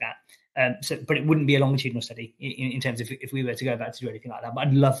things like that. But it wouldn't be a longitudinal study in terms of if we were to go back to do anything like that. But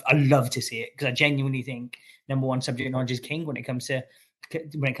I'd love to see it, because I genuinely think, number one, subject knowledge is king when it comes to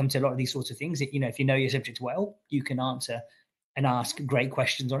a lot of these sorts of things. If you know your subject well, you can answer and ask great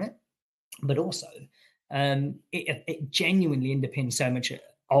questions on it. But also, it genuinely underpins so much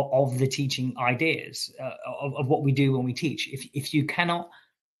of the teaching ideas of what we do when we teach. If you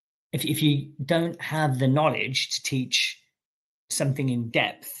don't have the knowledge to teach something in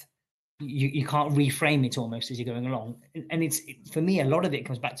depth, you can't reframe it almost as you're going along. And it's, for me, a lot of it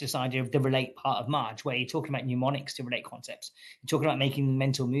comes back to this idea of the relate part of Marge, where you're talking about mnemonics to relate concepts. You're talking about making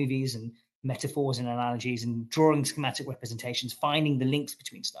mental movies and metaphors and analogies and drawing schematic representations, finding the links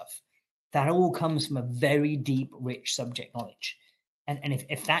between stuff. That all comes from a very deep, rich subject knowledge. And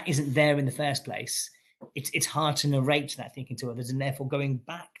if that isn't there in the first place, it's hard to narrate that thinking to others, and therefore going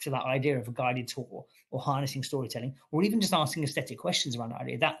back to that idea of a guided tour or harnessing storytelling, or even just asking aesthetic questions around that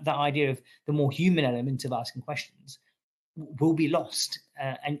idea, that idea of the more human element of asking questions will be lost,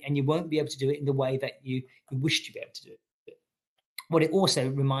 and you won't be able to do it in the way that you wish to be able to do it. What it also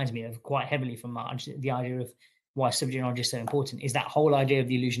reminds me of quite heavily from Marge, the idea of why subject knowledge is so important, is that whole idea of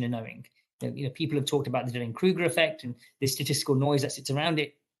the illusion of knowing. People have talked about the Dunning-Kruger effect and the statistical noise that sits around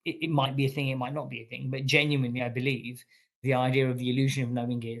it. It might be a thing, it might not be a thing, but genuinely, I believe the idea of the illusion of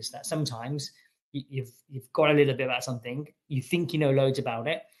knowing is that sometimes you've got a little bit about something, you think you know loads about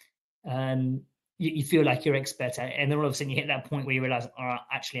it, you feel like you're expert at it, and then all of a sudden you hit that point where you realize, all right,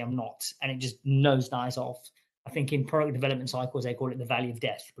 actually I'm not, and it just nosedives off. I think in product development cycles, they call it the valley of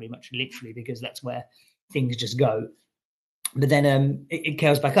death, pretty much literally, because that's where things just go. But then it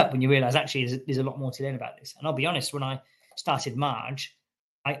curls back up when you realize, actually, there's a lot more to learn about this. And I'll be honest, when I started Marge,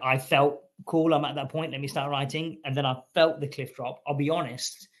 I felt cool, I'm at that point, let me start writing. And then I felt the cliff drop. I'll be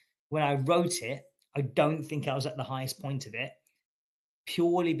honest, when I wrote it, I don't think I was at the highest point of it,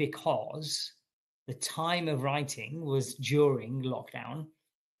 purely because the time of writing was during lockdown,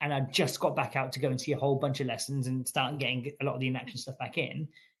 and I just got back out to go and see a whole bunch of lessons and start getting a lot of the inaction stuff back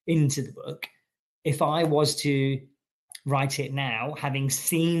into the book. If I was to write it now, having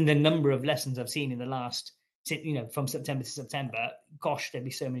seen the number of lessons I've seen in the last, from September to September, gosh, there'd be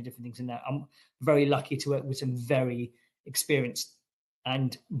so many different things in there. I'm very lucky to work with some very experienced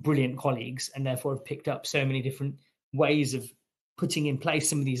and brilliant colleagues, and therefore have picked up so many different ways of putting in place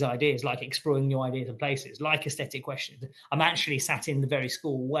some of these ideas, like exploring new ideas and places, like aesthetic questions. I'm actually sat in the very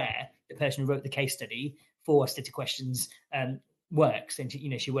school where the person who wrote the case study for aesthetic questions works, and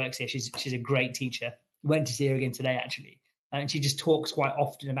she works here. She's a great teacher. Went to see her again today, actually, and she just talks quite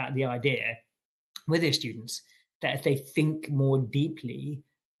often about the idea with her students that if they think more deeply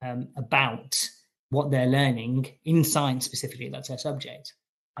about what they're learning in science specifically, that's their subject,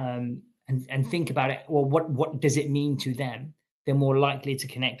 and think about it, well, what does it mean to them? They're more likely to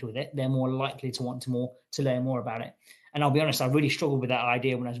connect with it. They're more likely to want to learn more about it. And I'll be honest, I really struggled with that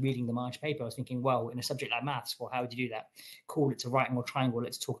idea when I was reading the Marge paper. I was thinking, well, in a subject like maths, well, how would you do that? Call it to right angle triangle.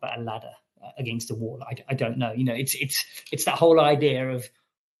 Let's talk about a ladder against a wall. I don't know. It's that whole idea of,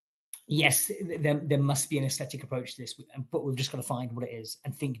 yes, there must be an aesthetic approach to this, but we've just got to find what it is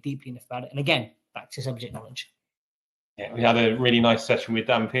and think deeply enough about it. And again, back to subject knowledge. Yeah, we had a really nice session with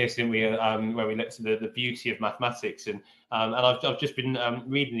Dan Pearce, didn't we? Where we looked at the beauty of mathematics, and I've just been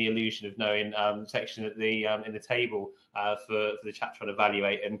reading the Illusion of Knowing section at the in the table for the chapter on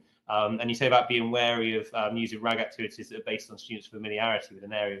Evaluate, and you say about being wary of using RAG activities that are based on students' familiarity with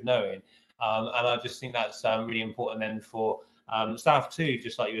an area of knowing, and I just think that's really important then for staff too,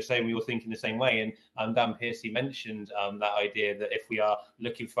 just like you were saying, we were thinking the same way. And Dan Pearce mentioned that idea that if we are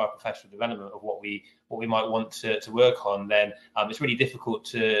looking for our professional development of what we might want to work on, then it's really difficult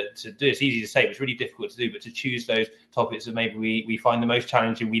to do. It's easy to say, but it's really difficult to do. But to choose those topics that maybe we find the most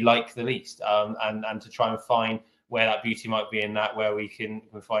challenging, we like the least, and to try and find where that beauty might be in that, where we can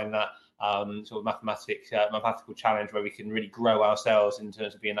find that sort of mathematical challenge, where we can really grow ourselves in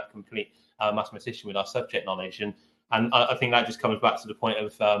terms of being that complete mathematician with our subject knowledge. And I think that just comes back to the point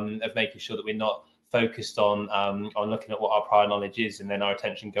of making sure that we're not focused on looking at what our prior knowledge is and then our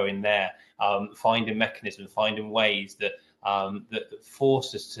attention going there, finding mechanisms, finding ways that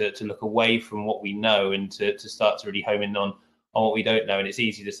force us to look away from what we know and to start to really home in on on what we don't know, and it's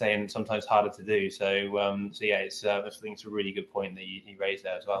easy to say and sometimes harder to do. So yeah, it's I think it's a really good point that you raised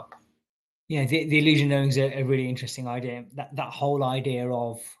there as well. Yeah, the illusion of knowing is a really interesting idea. That whole idea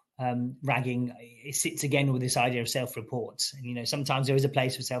of ragging, it sits again with this idea of self-reports. And sometimes there is a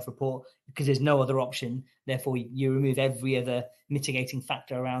place for self-report because there's no other option. Therefore, you remove every other mitigating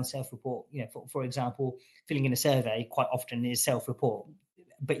factor around self-report. For example, filling in a survey quite often is self-report,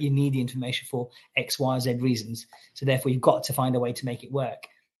 but you need the information for X, Y, Z reasons. So therefore, you've got to find a way to make it work.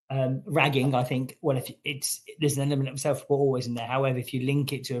 Ragging, I think, well, if there's an element of self-report always in there. However, if you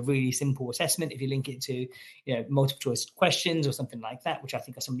link it to a really simple assessment, if you link it to multiple choice questions or something like that, which I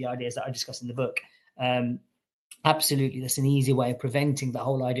think are some of the ideas that I discuss in the book, absolutely, that's an easy way of preventing the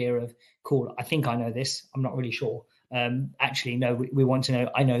whole idea of, cool, I think I know this, I'm not really sure. Actually, no, we want to know,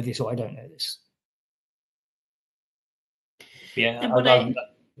 I know this or I don't know this. Yeah,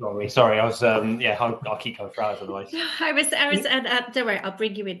 sorry, I was I'll keep going for hours otherwise. I was and don't worry, I'll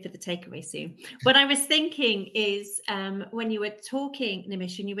bring you in for the takeaway soon. What I was thinking is when you were talking,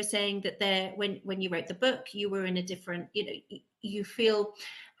 Nimish, and you were saying that when you wrote the book, you were in a different, you feel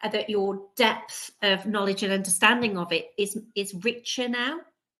that your depth of knowledge and understanding of it is richer now.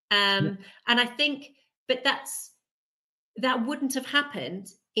 And I think, but that wouldn't have happened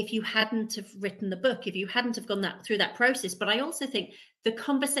if you hadn't have written the book, if you hadn't have gone through that process. But I also think the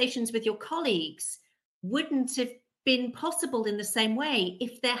conversations with your colleagues wouldn't have been possible in the same way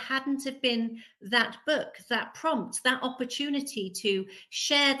if there hadn't have been that book, that prompt, that opportunity to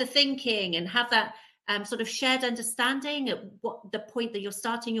share the thinking and have that sort of shared understanding at what the point that you're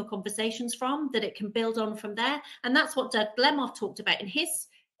starting your conversations from, that it can build on from there. And that's what Doug Blemoff talked about in his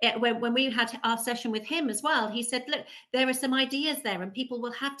when we had our session with him as well. He said, look, there are some ideas there and people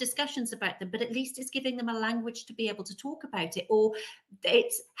will have discussions about them, but at least it's giving them a language to be able to talk about it, or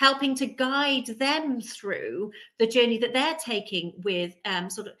it's helping to guide them through the journey that they're taking with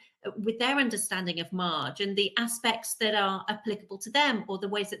with their understanding of Marge and the aspects that are applicable to them, or the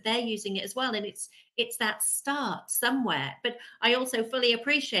ways that they're using it as well. And it's that start somewhere. But I also fully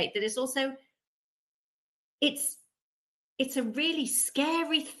appreciate that it's a really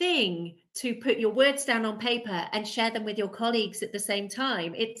scary thing to put your words down on paper and share them with your colleagues at the same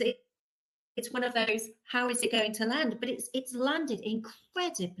time. It's one of those, how is it going to land? But it's landed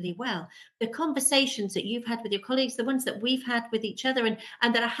incredibly well. The conversations that you've had with your colleagues, the ones that we've had with each other and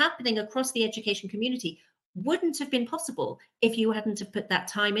that are happening across the education community, wouldn't have been possible if you hadn't have put that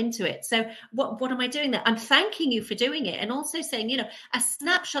time into it. So what am I doing there? I'm thanking you for doing it, and also saying, a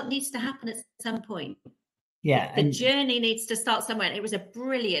snapshot needs to happen at some point. Yeah, the journey needs to start somewhere. And it was a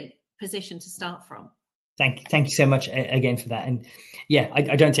brilliant position to start from. Thank you so much again for that. And yeah,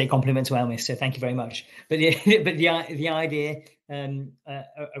 I don't take compliments well, miss, so thank you very much. But the idea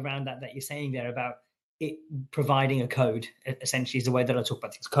around that you're saying there about it providing a code, essentially, is the way that I talk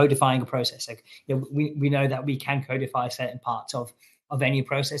about things. Codifying a process. Like, we know that we can codify certain parts of any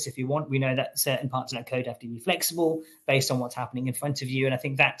process if you want. We know that certain parts of that code have to be flexible based on what's happening in front of you. And I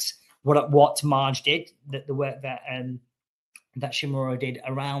think that's what Marge did, that the work that Shimura did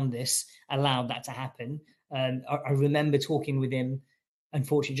around this allowed that to happen. I remember talking with him,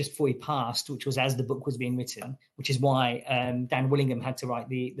 unfortunately, just before he passed, which was as the book was being written, which is why Dan Willingham had to write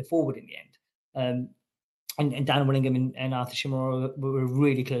the foreword in the end. And Dan Willingham and Arthur Shimura were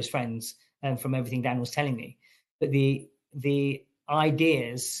really close friends from everything Dan was telling me. But the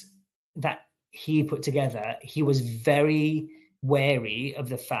ideas that he put together, he was very wary of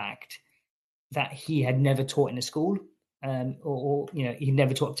the fact that he had never taught in a school, or he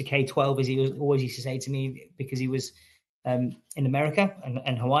never taught up to K-12, as he was always used to say to me, because he was in America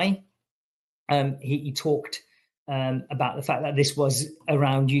and Hawaii. He talked about the fact that this was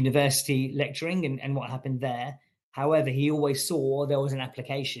around university lecturing and what happened there. However, he always saw there was an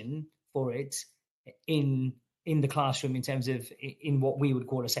application for it in the classroom, in terms of in what we would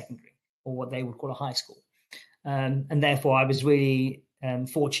call a secondary, or what they would call a high school. And therefore, I was really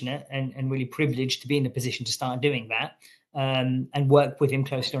fortunate and really privileged to be in a position to start doing that, and work with him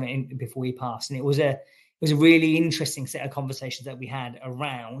closely on it before he passed. And it was a really interesting set of conversations that we had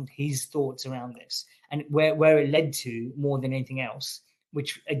around his thoughts around this, and where it led to more than anything else,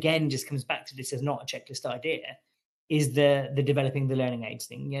 which again just comes back to this as not a checklist idea, is the developing the learning aids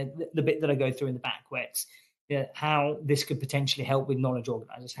thing. The bit that I go through in the back, where it's how this could potentially help with knowledge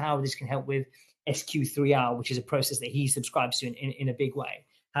organizers, how this can help with SQ3R, which is a process that he subscribes to in a big way,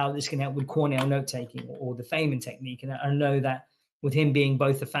 how this can help with Cornell note-taking or the Feynman technique. And I know that with him being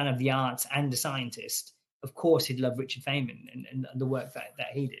both a fan of the arts and a scientist, of course he'd love Richard Feynman and the work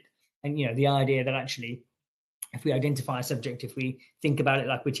that he did. And, the idea that actually if we identify a subject, if we think about it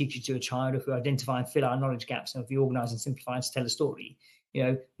like we're teaching to a child, if we identify and fill our knowledge gaps, and if we organize and simplify to tell a story,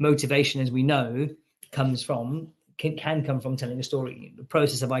 motivation, as we know, can come from telling a story. The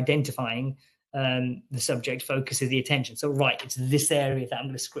process of identifying the subject focuses the attention. So, right, it's this area that I'm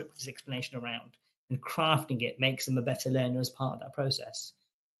going to script this explanation around, and crafting it makes them a better learner as part of that process.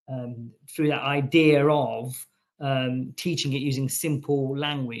 Through that idea of teaching it using simple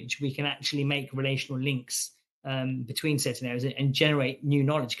language, we can actually make relational links between certain areas and generate new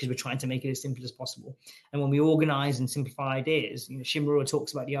knowledge, because we're trying to make it as simple as possible. And when we organize and simplify ideas, Shimura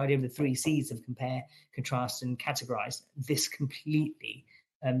talks about the idea of the 3 C's of compare, contrast, and categorize. This completely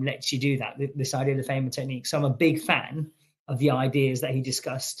lets you do that, this idea of the Feynman technique. So I'm a big fan of the ideas that he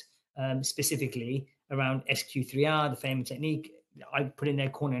discussed specifically around SQ3R, the Feynman technique. I put in there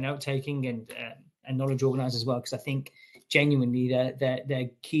corner note taking and knowledge organize as well, because I think genuinely they're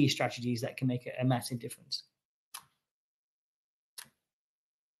key strategies that can make a massive difference.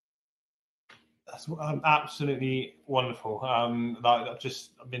 That's absolutely wonderful. I've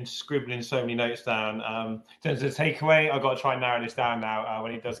been scribbling so many notes down. In terms of takeaway, I've got to try and narrow this down now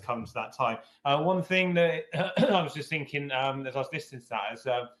when it does come to that time. One thing that I was just thinking as I was listening to that is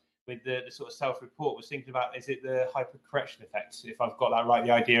with the sort of self-report, was thinking about, is it the hyper-correction effect? If I've got that right,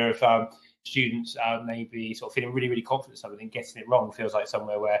 the idea of students maybe sort of feeling really, really confident in something and getting it wrong feels like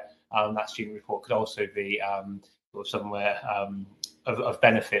somewhere where that student report could also be sort of somewhere of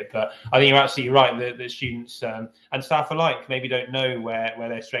benefit. But I think you're absolutely right that students and staff alike maybe don't know where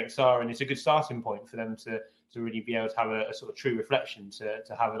their strengths are, and it's a good starting point for them to really be able to have a sort of true reflection, to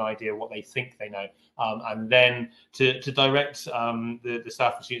have an idea of what they think they know, and then to direct the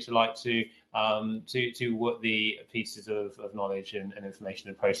staff and students alike to what the pieces of knowledge and information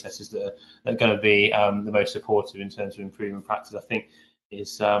and processes that are going to be the most supportive in terms of improving practice. I think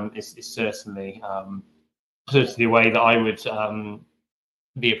is certainly the way that I would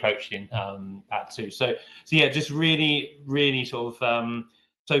be approaching that too. So yeah, just really sort of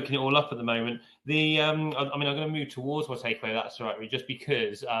soaking it all up at the moment. I'm going to move towards my takeaway. That's all right, just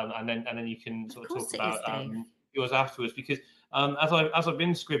because, and then you can sort of talk about yours afterwards. Because as I've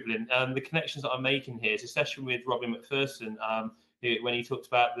been scribbling, the connections that I'm making here is a session with Robin McPherson, when he talked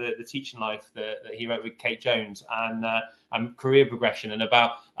about the teaching life that he wrote with Kate Jones and career progression, and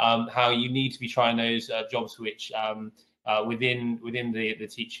about how you need to be trying those jobs which within the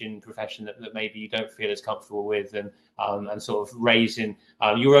teaching profession that maybe you don't feel as comfortable with, and sort of raising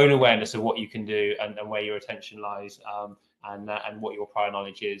your own awareness of what you can do and where your attention lies, and what your prior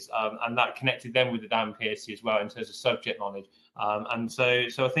knowledge is, and that connected then with the Dan Pearcey as well in terms of subject knowledge. And so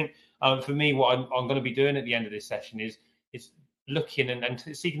I think for me, what I'm going to be doing at the end of this session is looking and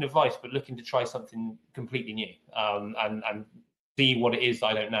seeking advice, but looking to try something completely new, and see what it is that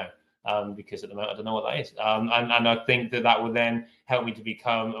I don't know. Because at the moment I don't know what that is, and I think that will then help me to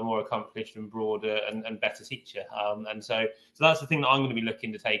become a more accomplished and broader and better teacher. And so that's the thing that I'm going to be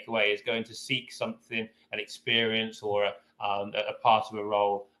looking to take away, is going to seek something, an experience or a part of a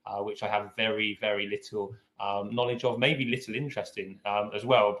role which I have very, very little knowledge of, maybe little interest in as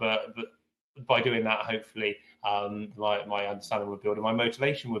well. But by doing that, hopefully my understanding will build and my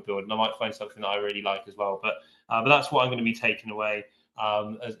motivation will build, and I might find something that I really like as well. But that's what I'm going to be taking away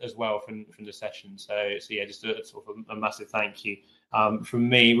as well from the session. So yeah, just a sort of a massive thank you from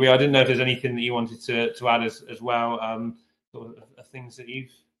me. Rhea, I didn't know if there's anything that you wanted to add as well, sort of things that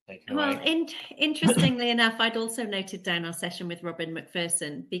you've taken away. Well, interestingly enough, I'd also noted down our session with Robin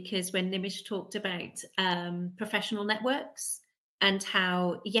McPherson, because when Nimish talked about professional networks and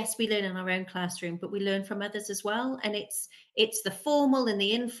how, yes, we learn in our own classroom, but we learn from others as well. And it's the formal and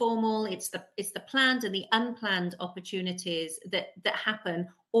the informal, it's the planned and the unplanned opportunities that happen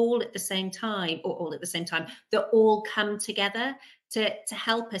all at the same time, that all come together to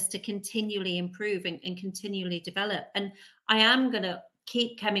help us to continually improve and continually develop. And I am going to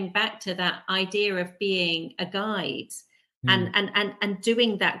keep coming back to that idea of being a guide and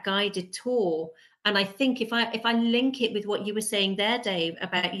doing that guided tour. And I think if I link it with what you were saying there, Dave,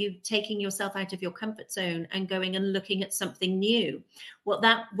 about you taking yourself out of your comfort zone and going and looking at something new, what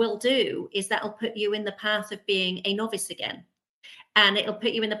that will do is that'll put you in the path of being a novice again. And it'll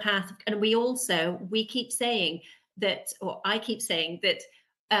put you in the path. And we keep saying that, or I keep saying that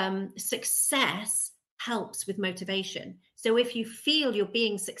success helps with motivation. So if you feel you're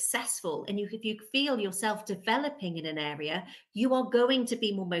being successful and if you feel yourself developing in an area, you are going to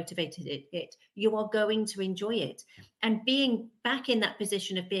be more motivated in it. You are going to enjoy it. And being back in that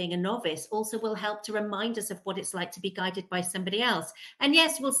position of being a novice also will help to remind us of what it's like to be guided by somebody else. And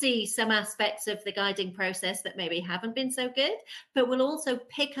yes, we'll see some aspects of the guiding process that maybe haven't been so good, but we'll also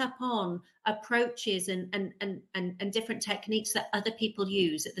pick up on approaches and different techniques that other people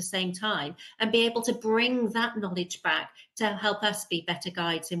use at the same time, and be able to bring that knowledge back to help us be better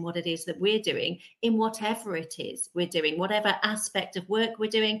guides in what it is that we're doing, in whatever it is we're doing, whatever aspect of work we're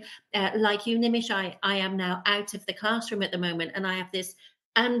doing. Like you, Nimish, I am now out of the classroom at the moment, and I have this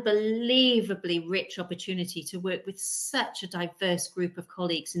unbelievably rich opportunity to work with such a diverse group of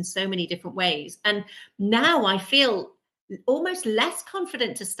colleagues in so many different ways. And now I feel almost less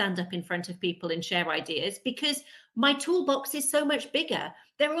confident to stand up in front of people and share ideas, because my toolbox is so much bigger.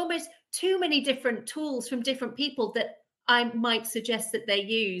 There are almost too many different tools from different people that I might suggest that they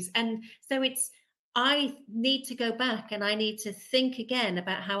use. And so I need to go back and I need to think again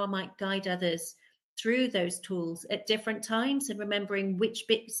about how I might guide others through those tools at different times, and remembering which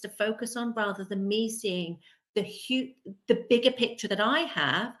bits to focus on, rather than me seeing the bigger picture that I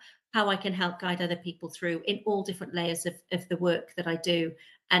have, how I can help guide other people through in all different layers of the work that I do.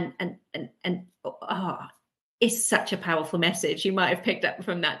 And it's such a powerful message. You might have picked up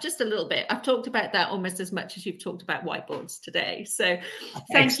from that just a little bit. I've talked about that almost as much as you've talked about whiteboards today. So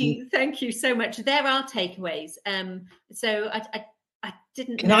thank you so much. There are takeaways. So I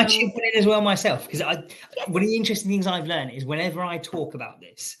didn't Can know. I chip in as well myself? Because one of the interesting things I've learned is whenever I talk about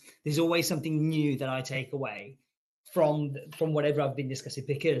this, there's always something new that I take away from whatever I've been discussing.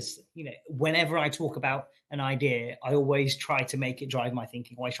 Because, whenever I talk about an idea, I always try to make it drive my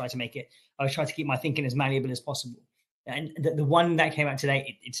thinking. I always try to keep my thinking as malleable as possible. And the one that came out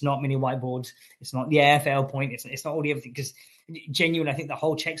today, it's not mini whiteboards, it's not the AFL point, it's not all the everything. Because genuinely, I think the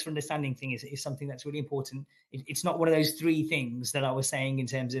whole checks for understanding thing is something that's really important. It's not one of those three things that I was saying in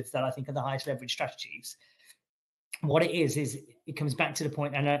terms of that I think are the highest leverage strategies. What it is it comes back to the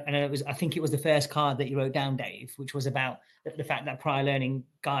point, and I think it was the first card that you wrote down, Dave, which was about the fact that prior learning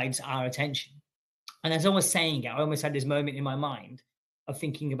guides our attention. And as I was saying it, I almost had this moment in my mind of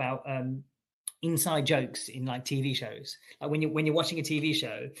thinking about inside jokes in like TV shows. Like when you're watching a TV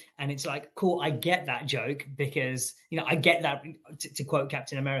show and it's like, cool, I get that joke because, I get that, to quote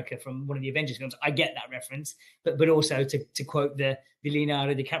Captain America from one of the Avengers films, I get that reference, but also to quote the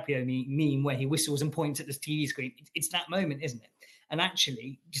Leonardo DiCaprio meme where he whistles and points at this TV screen. It's that moment, isn't it? And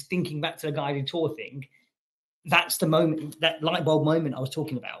actually, just thinking back to the guided tour thing, that's the moment, that light bulb moment I was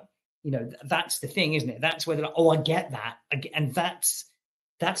talking about. That's the thing, isn't it? That's where they're like, oh, I get that. And that's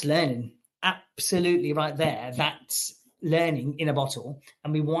learning. Absolutely right there. That's learning in a bottle.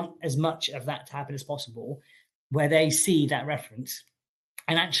 And we want as much of that to happen as possible, where they see that reference.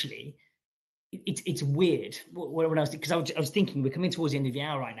 And actually, it's weird. Because I was thinking, we're coming towards the end of the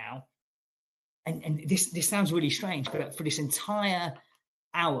hour right now. And this sounds really strange, but for this entire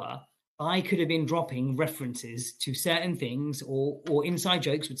hour, I could have been dropping references to certain things or inside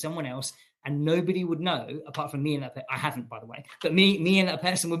jokes with someone else, and nobody would know apart from me and that. I haven't, by the way, but me and that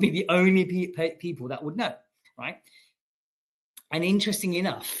person would be the only people that would know, right? And interestingly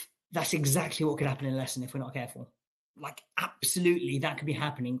enough, that's exactly what could happen in a lesson if we're not careful. Like, absolutely, that could be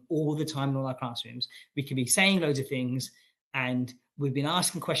happening all the time in all our classrooms. We could be saying loads of things, and we've been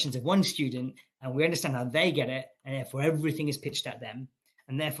asking questions of one student, and we understand how they get it, and therefore everything is pitched at them.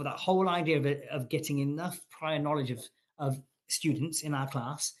 And therefore, that whole idea of getting enough prior knowledge of students in our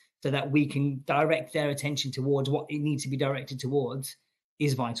class so that we can direct their attention towards what it needs to be directed towards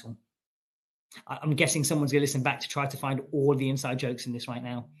is vital. I'm guessing someone's going to listen back to try to find all the inside jokes in this right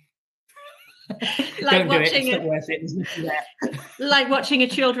now. Like like watching a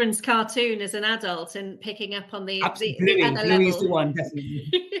children's cartoon as an adult and picking up on the other level. Bluey is the one, definitely.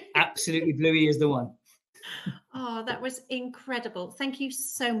 Absolutely, Bluey is the one. Oh, that was incredible. Thank you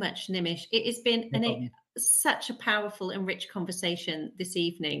so much, Nimish. It has been such a powerful and rich conversation this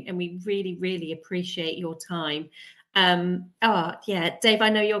evening, and we really, really appreciate your time. Dave, I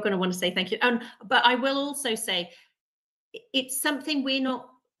know you're going to want to say thank you. But I will also say it's something we're not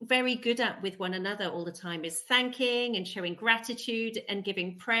very good at with one another all the time, is thanking and showing gratitude and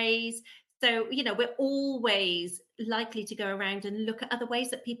giving praise. So, we're always likely to go around and look at other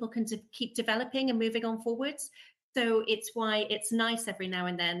ways that people can keep developing and moving on forwards. So it's why it's nice every now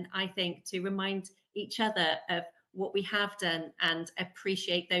and then, I think, to remind each other of what we have done and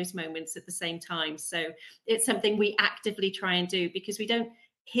appreciate those moments at the same time. So it's something we actively try and do, because we don't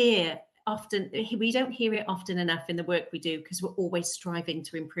hear it often enough in the work we do, because we're always striving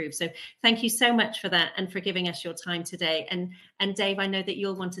to improve. So thank you so much for that and for giving us your time today. And Dave, I know that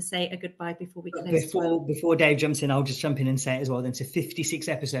you'll want to say a goodbye before we close. Before Dave jumps in, I'll just jump in and say it as well. Then, so 56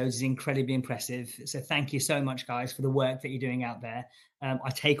 episodes is incredibly impressive. So thank you so much, guys, for the work that you're doing out there.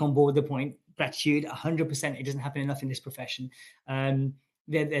 I take on board the point. Gratitude, 100%. It doesn't happen enough in this profession.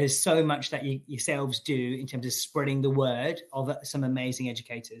 there's so much that you yourselves do in terms of spreading the word of some amazing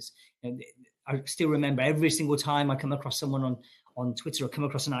educators. You know, I still remember every single time I come across someone on Twitter or come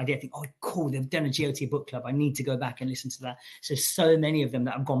across an idea, I think, oh, cool, they've done a GOT book club. I need to go back and listen to that. So many of them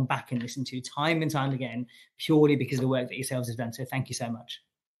that I've gone back and listened to time and time again, purely because of the work that yourselves have done. So thank you so much.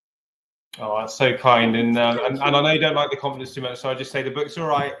 Oh, that's so kind. And I know you don't like the confidence too much, so I just say the book's all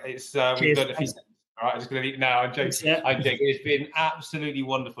right. It's we've got a few. All right, I'm just going to leave it now. I'm joking. It's been absolutely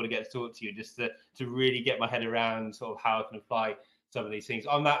wonderful to get to talk to you, just to really get my head around sort of how I can apply some of these things.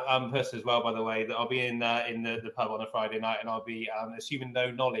 I'm that person as well, by the way, that I'll be in the pub on a Friday night, and I'll be assuming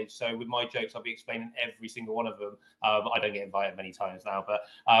no knowledge. So with my jokes, I'll be explaining every single one of them. I don't get invited many times now, but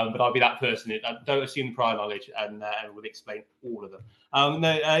I'll be that person that don't assume prior knowledge and will explain all of them.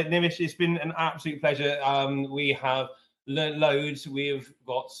 Nimish, it's been an absolute pleasure. We have learned loads. We've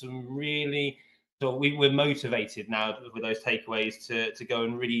got some really. So we're motivated now with those takeaways to go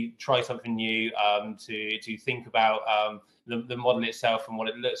and really try something new, to think about the model itself and what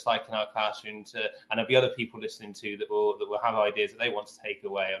it looks like in our classroom. And there'll be other people listening to that will have ideas that they want to take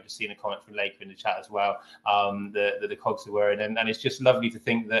away. I'm just seeing a comment from Laker in the chat as well, that the cogs are worried. And it's just lovely to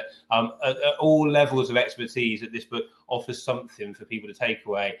think that at all levels of expertise that this book offers something for people to take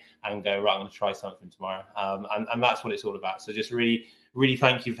away and go, right, I'm going to try something tomorrow. And that's what it's all about. So just really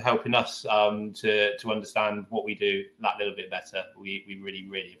thank you for helping us to understand what we do that little bit better. We really,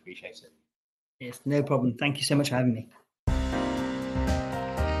 really appreciate it. Yes, no problem. Thank you so much for having me.